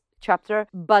this chapter,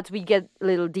 but we get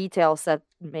little details that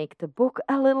make the book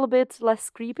a little bit less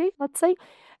creepy, let's say.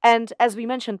 And as we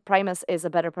mentioned, Primus is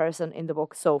a better person in the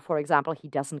book. So, for example, he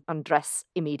doesn't undress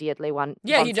immediately when...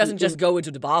 Yeah, he doesn't just go into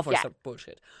the bath or some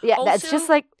bullshit. Yeah, also, that's just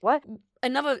like, what?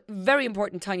 Another very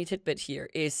important tiny tidbit here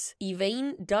is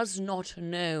Elaine does not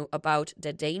know about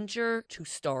the danger to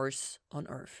stars on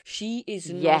Earth. She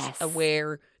is not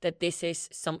aware that this is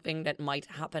something that might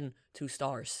happen to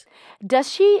stars. Does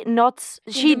she not?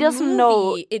 She doesn't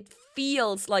know. It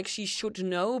feels like she should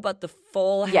know, but the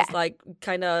fall has like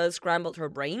kind of scrambled her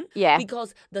brain. Yeah.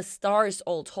 Because the stars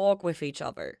all talk with each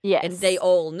other. Yes. And they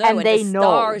all know. And they the know.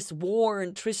 Stars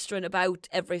warn Tristan about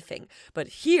everything. But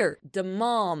here, the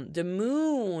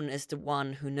moon is the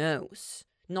one who knows.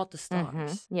 Not the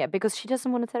stars. Yeah, because she doesn't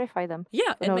want to terrify them.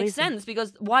 Yeah, it makes sense,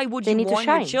 because why would you warn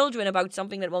your children about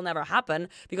something that will never happen?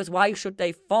 Because why should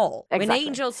they fall? Exactly. When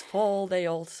angels fall, they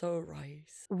also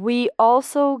rise. We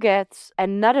also get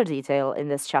another detail in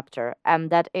this chapter, and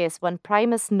that is when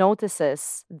Primus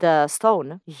notices the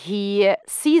stone, he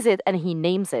sees it and he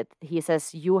names it. He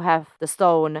says, "You have the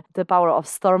stone, the power of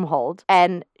Stormhold."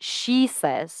 And she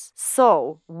says,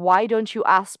 "So, why don't you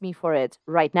ask me for it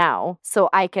right now so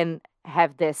I can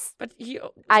have this. But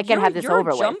I can have this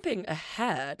over with." You're jumping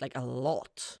ahead like a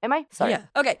lot. Am I? Sorry. Yeah.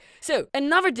 Okay. So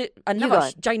another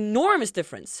ginormous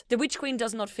difference. The Witch Queen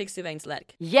does not fix Yvain's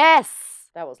leg. Yes.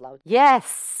 That was loud.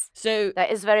 Yes. So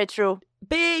that is very true.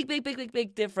 Big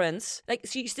difference. Like,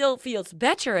 she still feels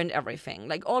better and everything.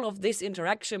 Like, all of this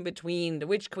interaction between the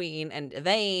Witch Queen and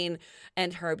Yvain,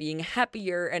 and her being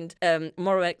happier, and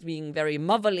Morag being very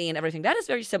motherly and everything, that is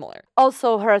very similar.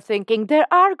 Also her thinking, there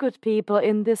are good people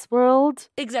in this world.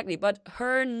 Exactly, but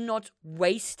her not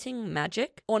wasting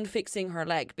magic on fixing her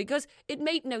leg, because it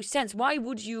made no sense. Why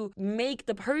would you make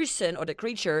the person or the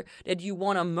creature that you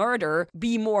want to murder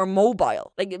be more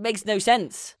mobile? Like, it makes no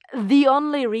sense. The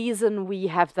only reason we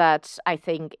have that, I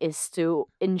think, is to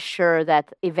ensure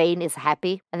that Yvain is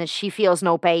happy and that she feels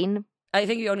no pain. I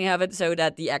think we only have it so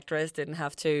that the actress didn't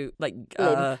have to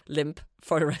limp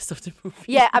for the rest of the movie.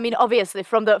 Yeah, I mean, obviously,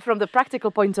 from the practical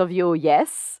point of view,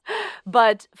 yes,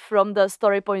 but from the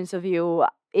story point of view,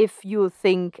 if you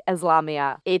think as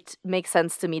Lamia, it makes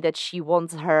sense to me that she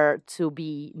wants her to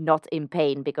be not in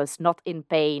pain, because not in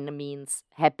pain means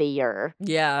happier.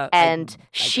 Yeah. And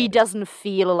she doesn't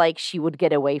feel like she would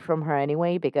get away from her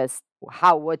anyway, because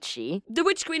how would she? The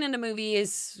Witch Queen in the movie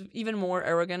is even more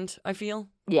arrogant, I feel.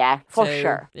 Yeah, for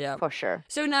sure. Yeah. For sure.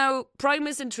 So now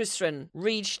Primus and Tristan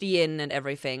reach the inn and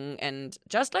everything, and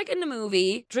just like in the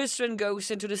movie, Tristan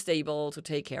goes into the stable to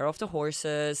take care of the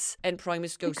horses, and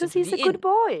Primus goes because into the inn. Because he's a good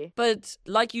boy. But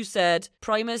like you said,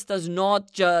 Primus does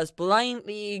not just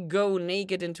blindly go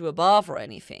naked into a bath or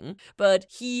anything, but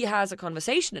he has a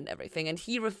conversation and everything, and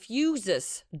he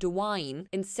refuses the wine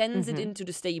and sends it into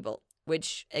the stable.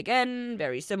 Which, again,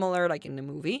 very similar like in the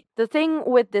movie. The thing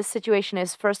with this situation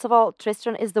is, first of all,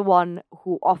 Tristan is the one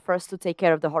who offers to take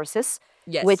care of the horses.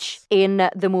 Yes. Which in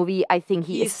the movie, I think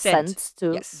he is sent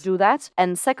to do that.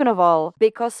 And second of all,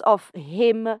 because of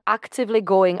him actively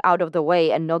going out of the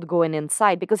way and not going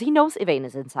inside, because he knows Yvain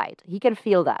is inside. He can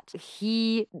feel that.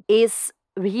 He is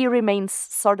he remains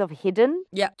sort of hidden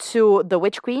Yeah. to the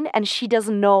Witch Queen, and she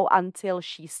doesn't know until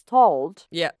she's told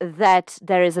Yeah. that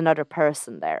there is another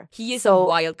person there. He is a So,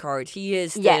 wild card. He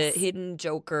is the Yes. hidden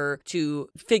joker to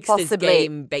fix Possibly. this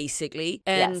game, basically.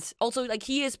 And Yes. also, like,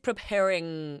 he is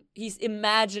preparing, he's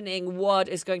imagining what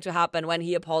is going to happen when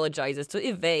he apologizes to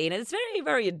Yvain. And it's very,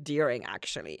 very endearing,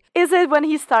 actually. is it when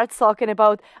he starts talking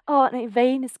about, oh, and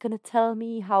Yvain is going to tell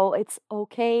me how it's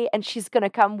okay, and she's going to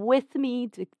come with me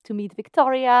to meet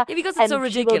Victoria. Yeah, because and it's so she will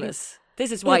be- ridiculous.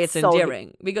 This is why It's it's so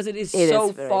endearing, because it is It so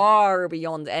is very- far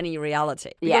beyond any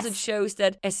reality. Because it Yes. shows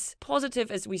that as positive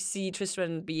as we see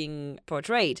Tristan being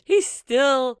portrayed, he's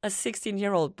still a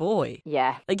 16-year-old boy.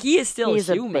 Yeah. Like, he is still He's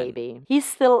human. a baby. He's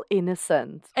still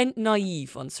innocent And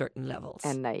naive on certain levels.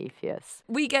 and naive, yes.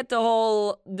 We get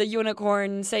the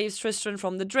unicorn saves Tristan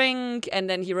from the drink, and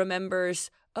then he remembers,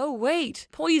 oh wait,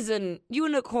 poison,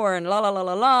 unicorn, la la la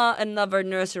la la, another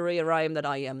nursery rhyme that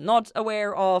I am not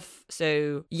aware of,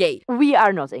 so yay. We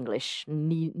are not English.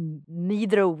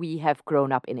 Neither we have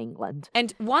grown up in England.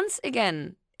 And once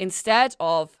again, instead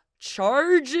of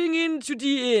charging into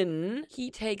the inn, he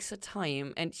takes a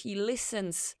time and he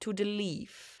listens to the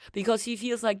leaf. Because he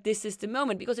feels like this is the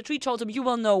moment. Because the tree told him, you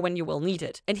will know when you will need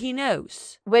it. And he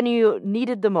knows. When you need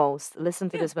it the most, listen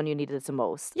to this when you need it the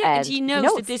most. Yeah, and he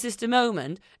knows that this is the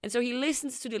moment. And so he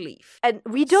listens to the leaf. And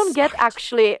we don't get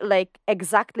actually like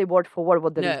exactly word for word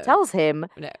what the leaf tells him,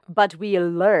 but we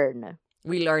learn.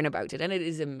 We learn about it, and it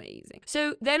is amazing.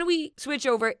 So then we switch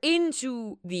over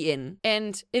into the inn,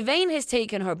 and Yvain has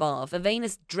taken her bath. Yvain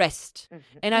is dressed.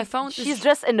 And I found She's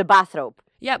dressed in the bathrobe.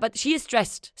 Yeah, but she is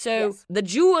dressed. So the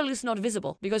jewel is not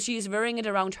visible because she is wearing it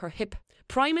around her hip.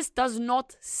 Primus does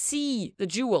not see the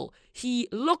jewel. He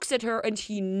looks at her and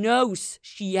he knows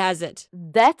she has it.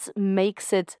 That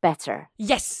makes it better.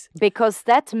 Yes. Because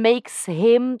that makes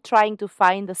him trying to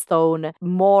find the stone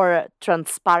more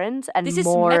transparent and this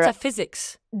more... This is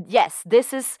metaphysics. Yes,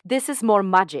 this is more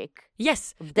magic.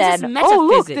 Yes, this is metaphysics. Oh,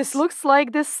 look, this looks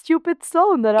like this stupid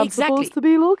stone that I'm supposed to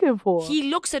be looking for. He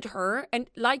looks at her and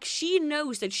like she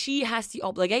knows that she has the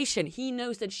obligation. He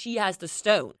knows that she has the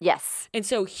stone. Yes. And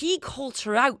so he calls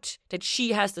her out that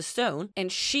she has the stone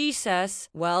and she says,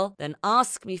 well, then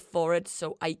ask me for it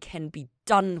so I can be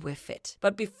done with it.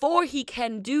 But before he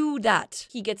can do that,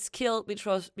 he gets killed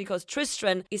because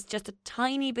Tristan is just a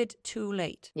tiny bit too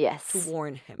late to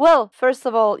warn him. Well, first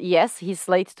of all, yes, he's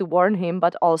late to warn him,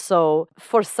 but also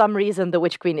for some reason the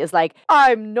Witch Queen is like,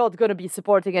 I'm not gonna be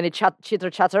supporting any chitter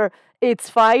chatter. It's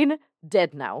fine.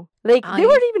 Dead now. Like, they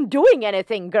weren't even doing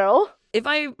anything, girl. If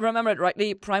I remember it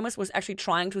rightly, Primus was actually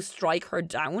trying to strike her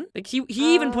down. Like he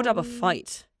even put up a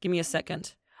fight. Give me a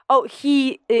second. Oh,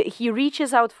 he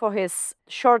reaches out for his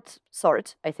short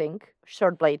sword, I think.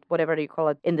 Short blade, whatever you call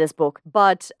it in this book.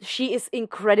 But she is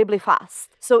incredibly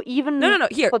fast. So even... No.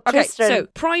 Here. Okay, Tristan... so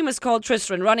Primus called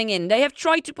Tristan running in. They have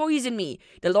tried to poison me.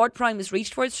 The Lord Primus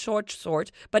reached for his short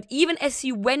sword. But even as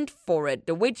he went for it,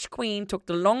 the Witch Queen took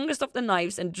the longest of the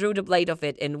knives and drew the blade of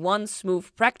it in one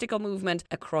smooth, practical movement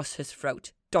across his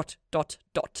throat. ...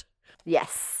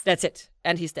 Yes. That's it.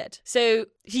 And he's dead. So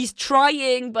he's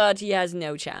trying, but he has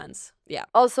no chance. Yeah.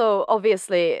 Also,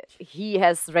 obviously, he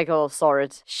has regular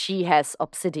sword. She has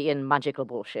obsidian magical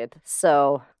bullshit.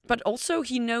 So... But also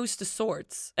he knows the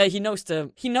swords. He knows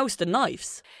the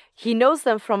knives. He knows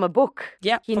them from a book.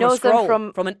 Yeah, he knows them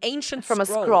from an ancient a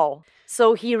scroll.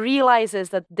 So he realizes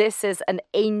that this is an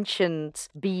ancient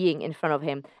being in front of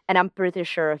him, and I'm pretty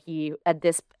sure he at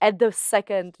the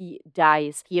second he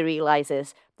dies, he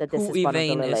realizes that this is one of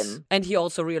the Lilim. And he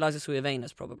also realizes who Yvain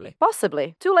is, probably.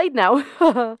 Possibly. Too late now.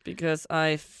 Because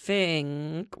I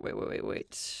think...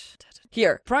 Wait.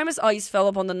 Here, Primus' eyes fell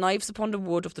upon the knives upon the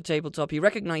wood of the tabletop. He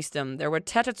recognized them. There were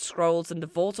tattered scrolls in the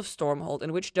vault of Stormhold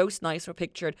in which those knives were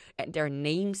pictured and their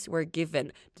names were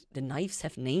given. The knives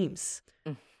have names.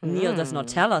 Neil does not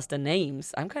tell us the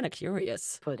names. I'm kind of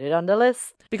curious. Put it on the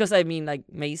list. Because, I mean, like,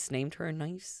 Mace named her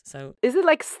knives, so... Is it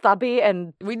like Stubby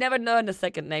and... We never learned the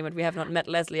second name, and we have not met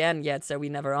Leslie Ann yet, so we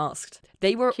never asked.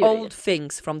 They were old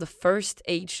things from the first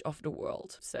age of the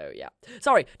world. So, yeah.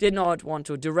 Sorry, did not want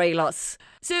to derail us.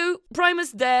 So,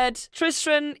 Primus dead.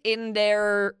 Tristan in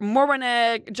there.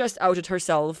 Morweneg just outed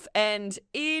herself. And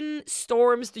in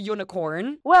storms the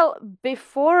unicorn. Well,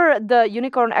 before the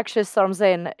unicorn actually storms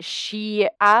in, she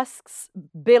asks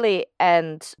Billy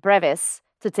and Brevis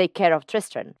to take care of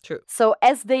Tristan. True. So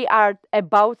as they are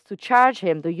about to charge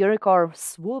him, the unicorn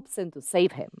swoops in to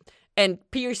save him. And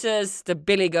pierces the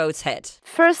billy goat's head.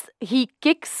 First, he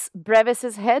kicks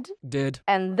Brevis's head. Dead.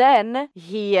 And then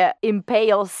he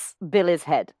impales Billy's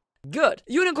head. Good.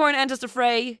 Unicorn enters the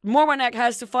fray. Mormanek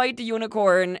has to fight the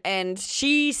unicorn, and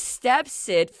she stabs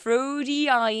it through the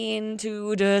eye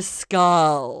into the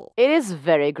skull. It is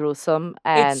very gruesome,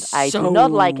 and It's I so do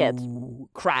not like it.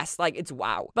 Crass, like it's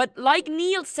wow. But like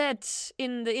Neil said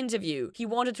in the interview, he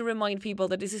wanted to remind people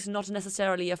that this is not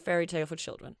necessarily a fairy tale for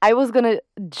children. I was gonna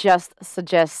just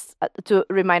suggest to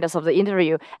remind us of the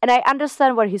interview, and I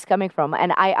understand where he's coming from,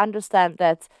 and I understand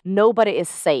that nobody is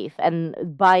safe, and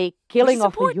by killing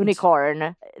off the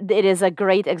unicorn, it is a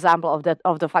great example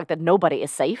of the fact that nobody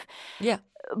is safe. Yeah.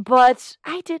 But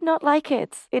I did not like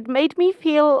it. It made me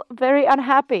feel very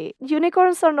unhappy.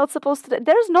 Unicorns are not supposed to...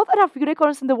 There's not enough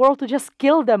unicorns in the world to just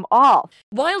kill them off.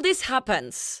 While this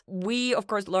happens, we of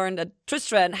course learn that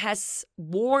Tristram has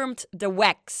warmed the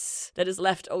wax that is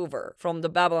left over from the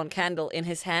Babylon candle in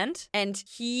his hand, and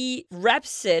he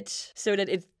wraps it so that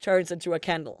it turns into a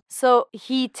candle. So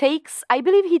I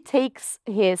believe he takes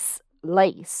his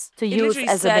lace to use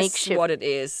as a makeshift. What it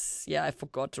is. Yeah, I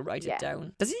forgot to write it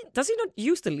down. Does he not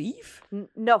use the leaf?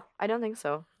 No, I don't think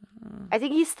so. I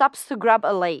think he stops to grab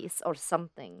a lace or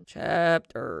something.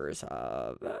 Chapter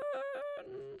 7.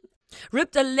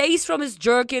 Ripped a lace from his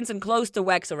jerkins and closed the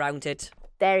wax around it.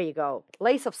 There you go.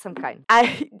 Lace of some kind.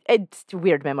 It's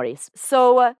weird memories.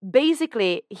 So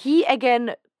basically, he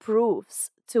again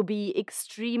proves to be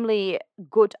extremely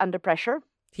good under pressure.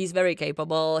 He's very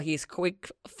capable. He's quick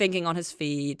thinking on his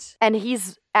feet. And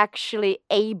he's actually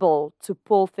able to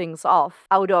pull things off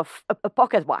out of a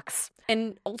pocket wax.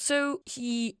 And also,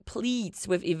 he pleads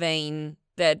with Yvain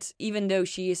that even though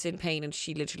she is in pain and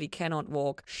she literally cannot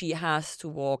walk, she has to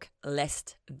walk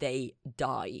lest they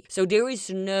die. So there is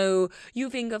no, you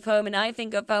think of home and I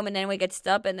think of home and then we get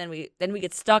stuck and then we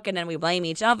get stuck and then we blame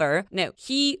each other. No,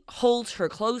 he holds her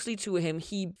closely to him.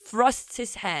 He thrusts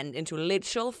his hand into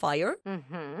literal fire,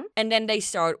 and then they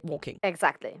start walking.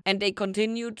 Exactly. And they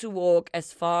continue to walk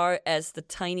as far as the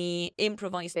tiny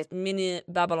improvised mini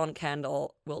Babylon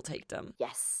candle will take them.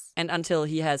 Yes. And until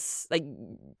he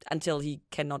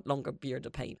can no longer bear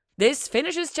the pain. This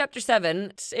finishes chapter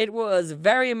 7. It was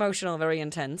very emotional, very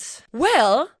intense.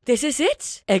 Well, this is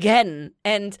it again.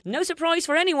 And no surprise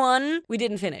for anyone, we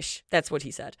didn't finish. That's what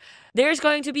he said. There's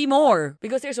going to be more,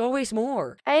 because there's always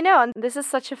more. I know, and this is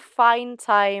such a fine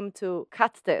time to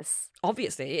cut this.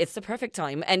 Obviously, it's the perfect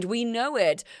time, and we know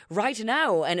it right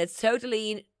now, and it's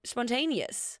totally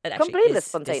spontaneous. It actually completely is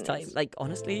spontaneous. This time. Like,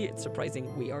 honestly, it's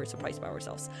surprising. We are surprised by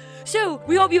ourselves. So,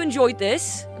 we hope you enjoyed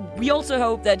this. We also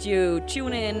hope that you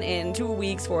tune in 2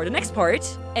 weeks for the next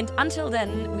part. And until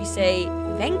then, we say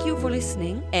thank you for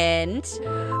listening, and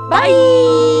bye!